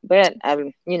it. But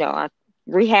I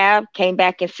rehab, came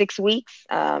back in 6 weeks.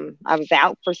 I was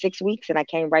out for 6 weeks, and I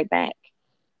came right back.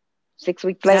 6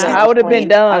 weeks later, I would have been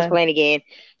done. I was playing again.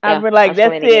 I'd be like,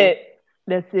 that's it.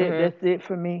 That's it. Mm-hmm. That's it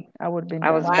for me. I would have been done.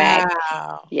 I was back.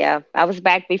 Yeah, I was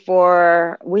back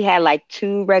before we had like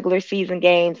 2 regular season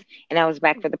games, and I was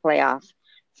back for the playoffs.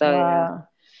 So wow.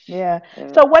 Yeah.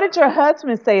 So what did your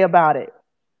husband say about it?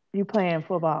 You playing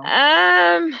football?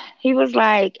 He was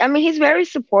like, he's very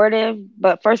supportive,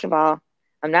 but first of all,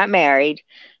 I'm not married.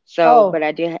 So, but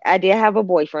I did have a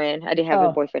boyfriend. I did have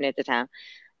a boyfriend at the time.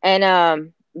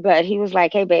 And but he was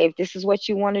like, "Hey babe, this is what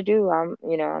you want to do. I'm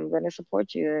going to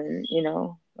support you, and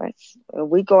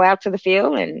we go out to the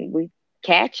field and we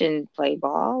catch and play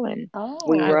ball and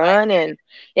we run and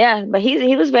but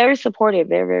he was very supportive,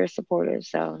 very, very supportive.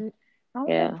 So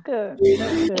that's good.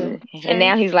 That's good. And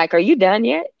now he's like, "Are you done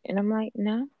yet?" And I'm like,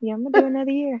 "No, I'm gonna do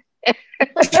another year."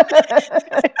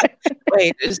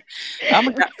 Wait, so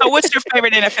what's your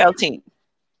favorite NFL team?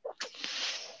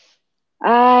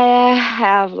 I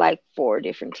have like 4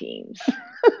 different teams.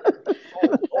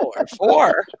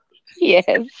 Four? Yes.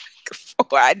 4.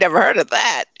 I never heard of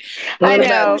that. I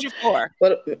know. Who's your 4?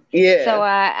 Yeah. So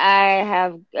I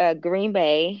have Green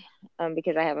Bay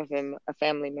because I have a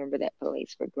family member that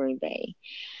plays for Green Bay.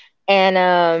 And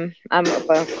I'm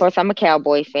a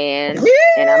Cowboy fan,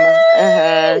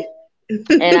 and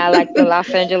and I like the Los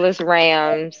Angeles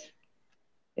Rams.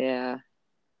 Yeah,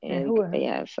 and so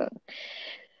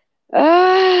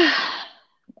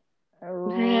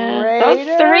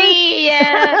those 3,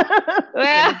 yeah.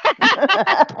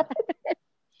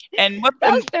 And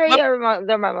those 3 they're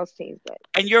my most teams. But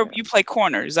and you play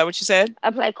corner? Is that what you said?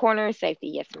 I play corner and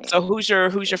safety. Yes, ma'am. So who's your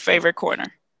favorite corner?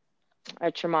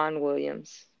 Tramon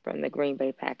Williams from the Green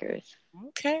Bay Packers.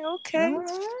 Okay. Yeah.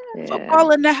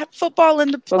 Football in the play. Football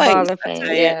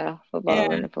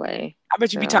in the play. I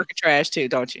bet you be talking trash too,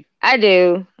 don't you? I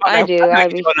do. I do. I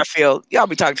be on the field. Y'all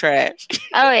be talking trash.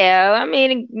 Oh yeah.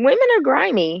 Women are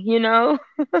grimy. We're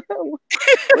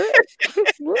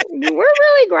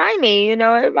really grimy.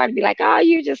 Everybody be like, "Oh,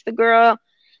 you're just a girl."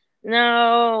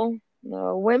 No,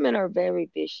 women are very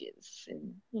vicious,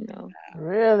 and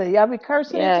Really, y'all be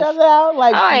cursing each other out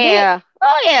like? Oh yeah.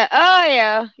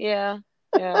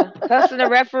 Cussing the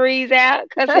referees out,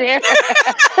 sometimes they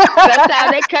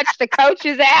cuss the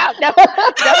coaches out.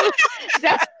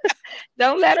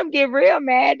 Don't let them get real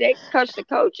mad. They cuss the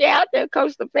coach out. They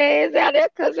cuss the fans out. They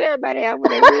cuss everybody out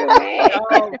when they're real mad.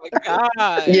 Oh my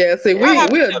God! Yeah, see,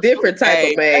 we're a different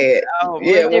type of mad.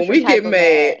 When we get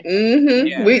mad,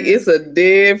 it's a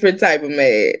different type of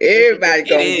mad. Everybody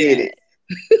gonna get it.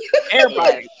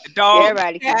 Everybody, the dog,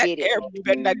 everybody can get it.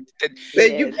 Everybody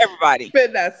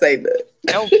better not say that.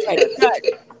 Don't say that.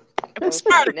 If a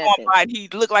spider going by and he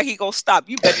look like he gonna stop,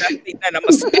 you better not say nothing. I'm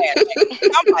gonna smash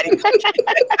somebody.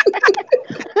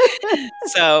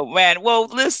 So, man, well,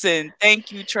 listen,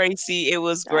 thank you, Tracy. It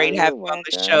was great having you on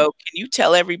the show. Can you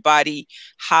tell everybody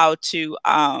how to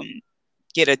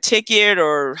get a ticket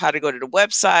or how to go to the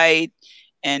website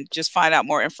and just find out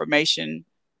more information?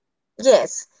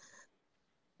 Yes.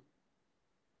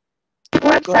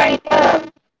 Website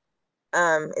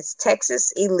it's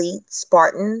Texas Elite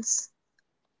Spartans,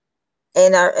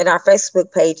 and our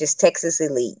Facebook page is Texas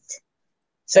Elite.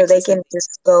 So they can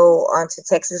just go onto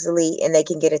Texas Elite and they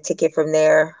can get a ticket from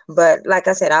there. But like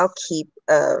I said, I'll keep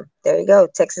there you go,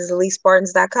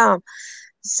 TexasEliteSpartans.com.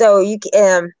 So you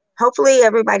can hopefully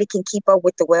everybody can keep up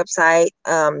with the website,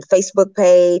 Facebook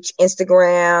page,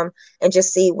 Instagram, and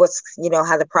just see what's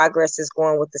how the progress is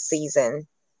going with the season.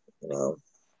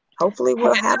 Hopefully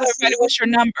we'll have a season. What's your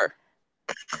number?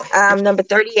 Number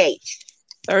 38.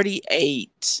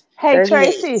 38. Hey, 38.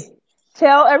 Tracy,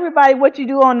 tell everybody what you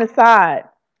do on the side.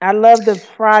 I love the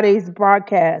Fridays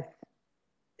broadcast.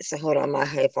 So hold on, my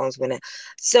headphones went out.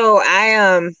 So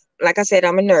I like I said,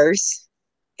 I'm a nurse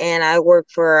and I work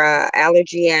for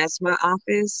allergy asthma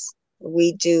office.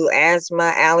 We do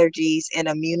asthma, allergies, and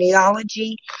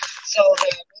immunology. So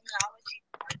the immunology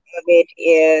part of it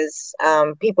is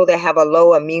people that have a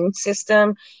low immune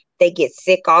system. they get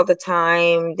sick all the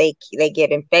time. They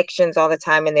get infections all the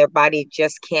time, and their body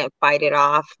just can't fight it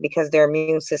off because their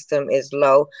immune system is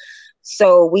low.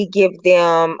 So we give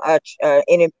them an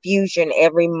infusion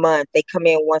every month. They come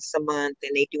in once a month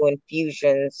and they do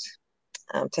infusions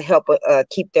to help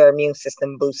keep their immune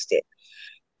system boosted.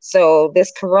 So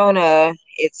this corona,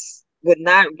 it wouldn't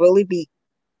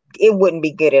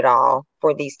be good at all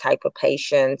for these type of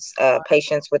patients,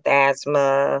 patients with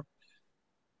asthma.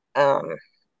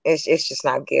 It's just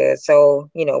not good. So,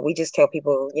 we just tell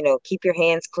people, keep your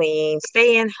hands clean,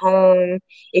 stay in home.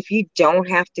 If you don't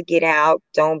have to get out,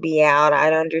 don't be out.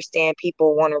 I understand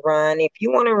people want to run. If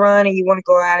you want to run and you want to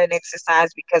go out and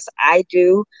exercise, because I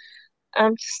do,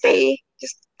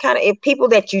 just kind of, if people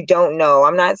that you don't know,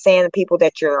 I'm not saying the people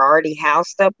that you're already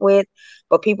housed up with,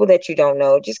 but people that you don't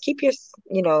know, just keep your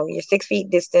 6 feet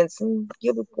distance, and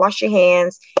you'll wash your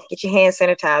hands, get your hand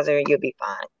sanitizer, and you'll be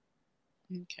fine.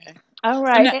 Okay. All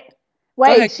right.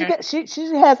 Wait, she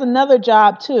has another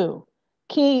job too.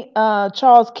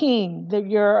 Charles King,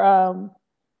 your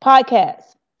podcast.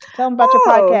 Tell them about your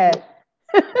podcast.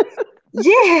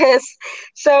 Yes.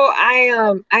 So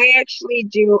I actually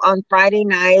do on Friday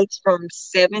nights from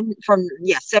 7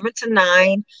 to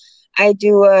 9. I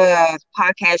do a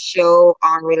podcast show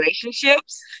on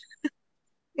relationships.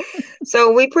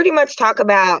 So we pretty much talk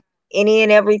about any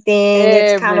and everything.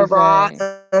 It's kind of raw,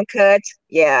 uncut,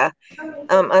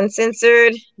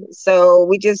 uncensored. So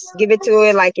we just give it to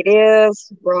it like it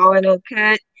is, raw and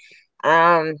uncut.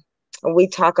 We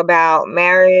talk about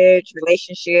marriage,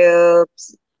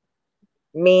 relationships,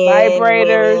 men,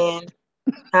 vibrators, women.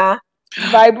 Huh?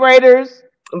 Vibrators.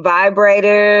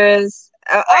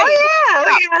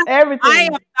 Everything. I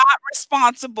am not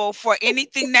responsible for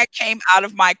anything that came out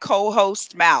of my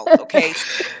co-host mouth. Okay.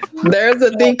 There's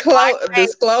a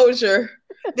disclosure.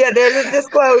 Yeah, there's a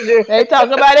disclosure. They talk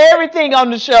about everything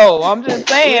on the show. I'm just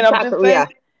saying.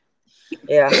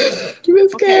 Yeah.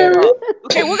 Miss Karen.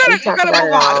 Okay, we're gonna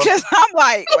move on because I'm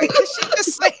like, wait, did she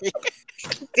just say?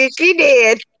 She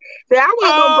did. I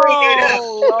wasn't gonna bring that up,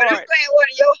 but I'm glad one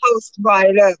of your hosts brought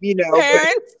it up.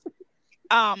 Parents,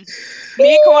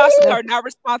 me and Kawasaki are not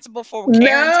responsible for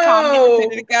Karen's comment a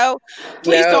minute ago.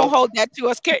 Please don't hold that to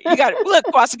us. Karen, you got look,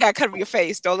 Kawasaki, got to cover your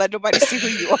face. Don't let nobody see who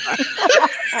you are.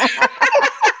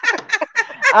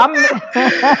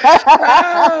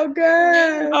 Oh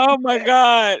God. Oh my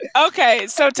God. Okay,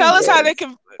 so tell us how they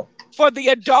can, for the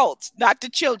adults, not the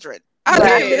children.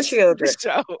 The children.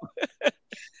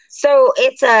 So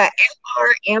it's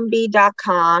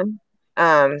frmb.com.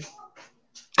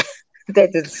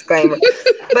 That's a disclaimer.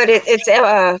 But it's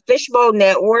a Fishbowl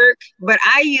Network. But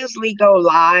I usually go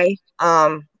live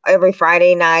every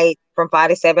Friday night from 5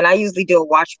 to 7. I usually do a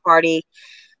watch party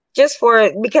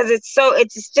because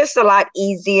it's just a lot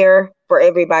easier for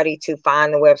everybody to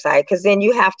find the website, because then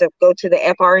you have to go to the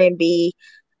FRMB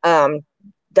I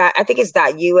think it's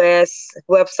 .us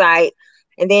website,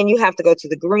 and then you have to go to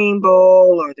the Green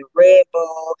Bowl or the Red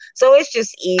Bowl. So it's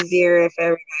just easier if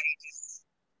everybody just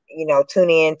tune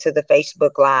in to the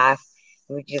Facebook Live.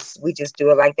 We just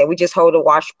do it like that. We just hold a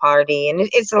watch party, and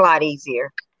it's a lot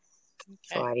easier. Okay.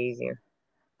 It's a lot easier.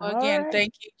 Well, again,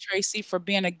 thank you, Tracy, for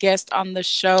being a guest on the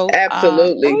show.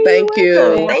 Absolutely. Thank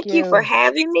you. Thank you for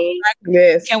having me.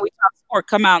 Yes. Can we talk sport?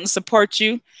 Come out and support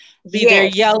you. Be there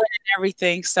yelling and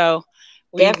everything. So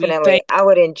definitely. I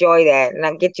would enjoy that. And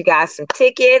I'll get you guys some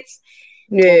tickets.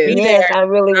 Yes. I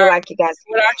really would like you guys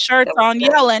with our shirts on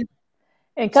yelling.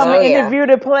 And come and interview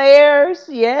the players.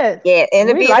 Yes. Yeah,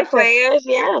 interview the players.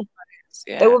 Yeah.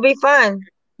 It will be fun.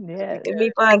 Yeah. It'll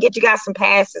be fun. Get you guys some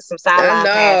passes, some sideline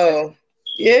passes.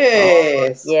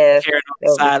 Yes. Yes.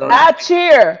 I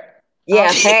cheer.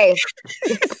 Yeah. Hey.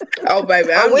 Oh, baby.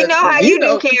 We know how you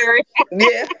do, Karen.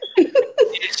 Yeah.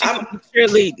 I'm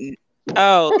cheerleading.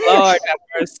 Oh, Lord have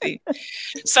mercy.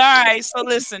 So, all right. So,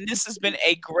 listen, this has been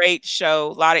a great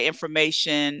show. A lot of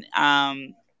information.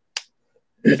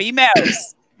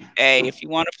 Females. Hey, if you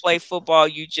want to play football,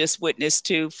 you just witnessed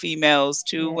two females,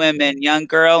 two women, young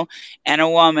girl and a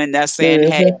woman that's saying,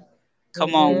 hey,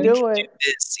 come on, we can do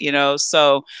this,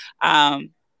 So,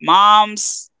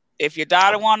 moms, if your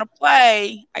daughter want to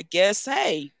play, I guess,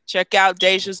 hey, check out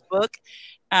Deja's book,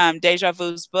 Deja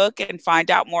Vu's book, and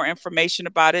find out more information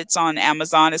about it. It's on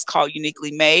Amazon. It's called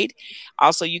Uniquely Made.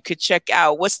 Also, you could check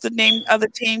out, what's the name of the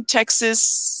team?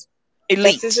 Texas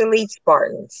Elite. Texas Elite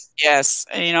Spartans. Yes.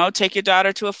 And, take your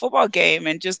daughter to a football game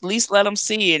and just at least let them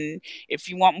see. And if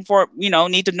you want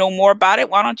need to know more about it,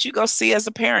 why don't you go see as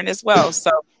a parent as well?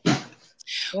 So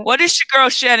Well, this is your girl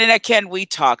Shannon at Can We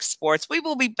Talk Sports. We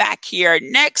will be back here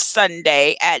next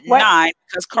Sunday at 9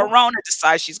 because Corona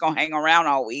decides she's going to hang around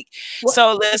all week.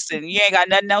 So listen, you ain't got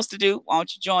nothing else to do. Why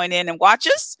don't you join in and watch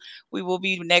us? We will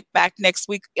be back next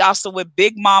week also with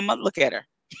Big Mama. Look at her.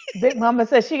 Big Mama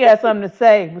said she got something to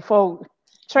say before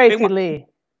Tracy leaves.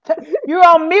 You're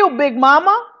on mute, Big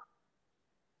Mama.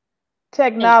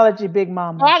 Technology, Big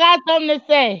Mama. I got something to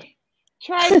say.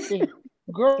 Tracy,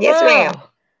 girl. Yes, ma'am.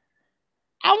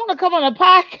 I want to come on a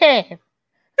podcast.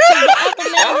 The other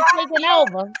man is taking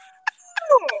over.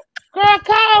 Girl,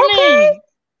 call me.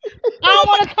 I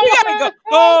want to come on.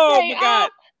 Oh, my God.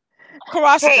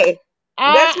 Karasika. Hey,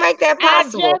 let's make that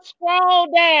possible. I just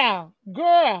scrolled down.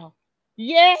 Girl.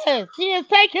 Yes, he is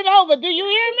taking over. Do you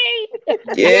hear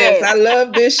me? Yes, I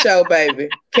love this show, baby.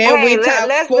 Can we talk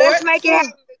sports? Let's make it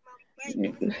happen.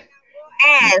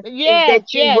 Yes,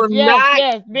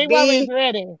 Big Mama is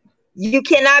ready. You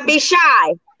cannot be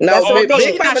shy. No, Big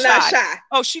Mama not shy.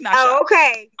 Oh, she not shy. Oh,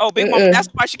 okay. Oh, Big Mama, that's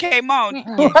why she came on.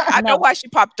 I know why she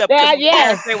popped up.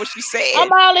 Yes. Say what she said.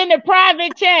 I'm all in the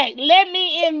private chat. Let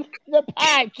me in the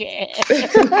podcast.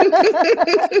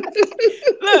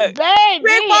 Look, baby,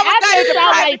 Big Mama I just saw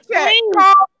like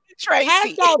Tracy.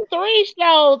 I saw 3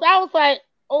 shows. I was like,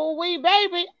 oh,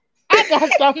 baby, I got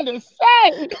something to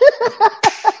say.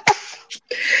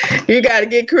 You got to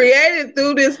get creative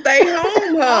through this stay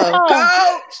home,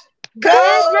 huh?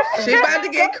 Coach, she about to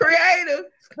get creative.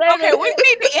 Okay, we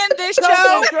need to end this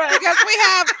show because we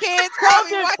have kids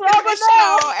probably watching the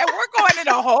show, and we're going in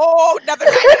a whole nother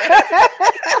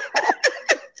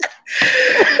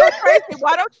Tracy,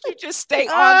 why don't you just stay on?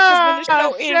 Because when the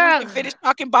show ends, we can finish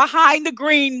talking behind the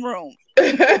green room. So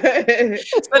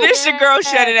this is your girl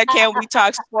Shannon at Can We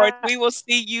Talk Sports. We will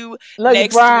see you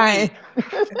next week.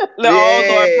 Oh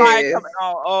Lord, Brian coming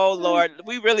on. Oh Lord,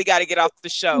 we really got to get off the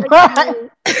show.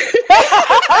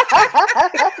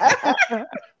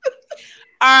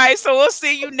 All right, so we'll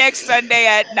see you next Sunday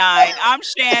at 9. I'm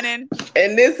Shannon.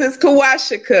 And this is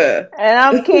Kawashika. And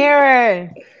I'm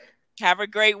Karen. Have a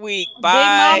great week.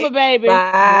 Bye. Big Mama, baby.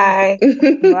 Bye.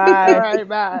 Bye. All right,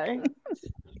 bye.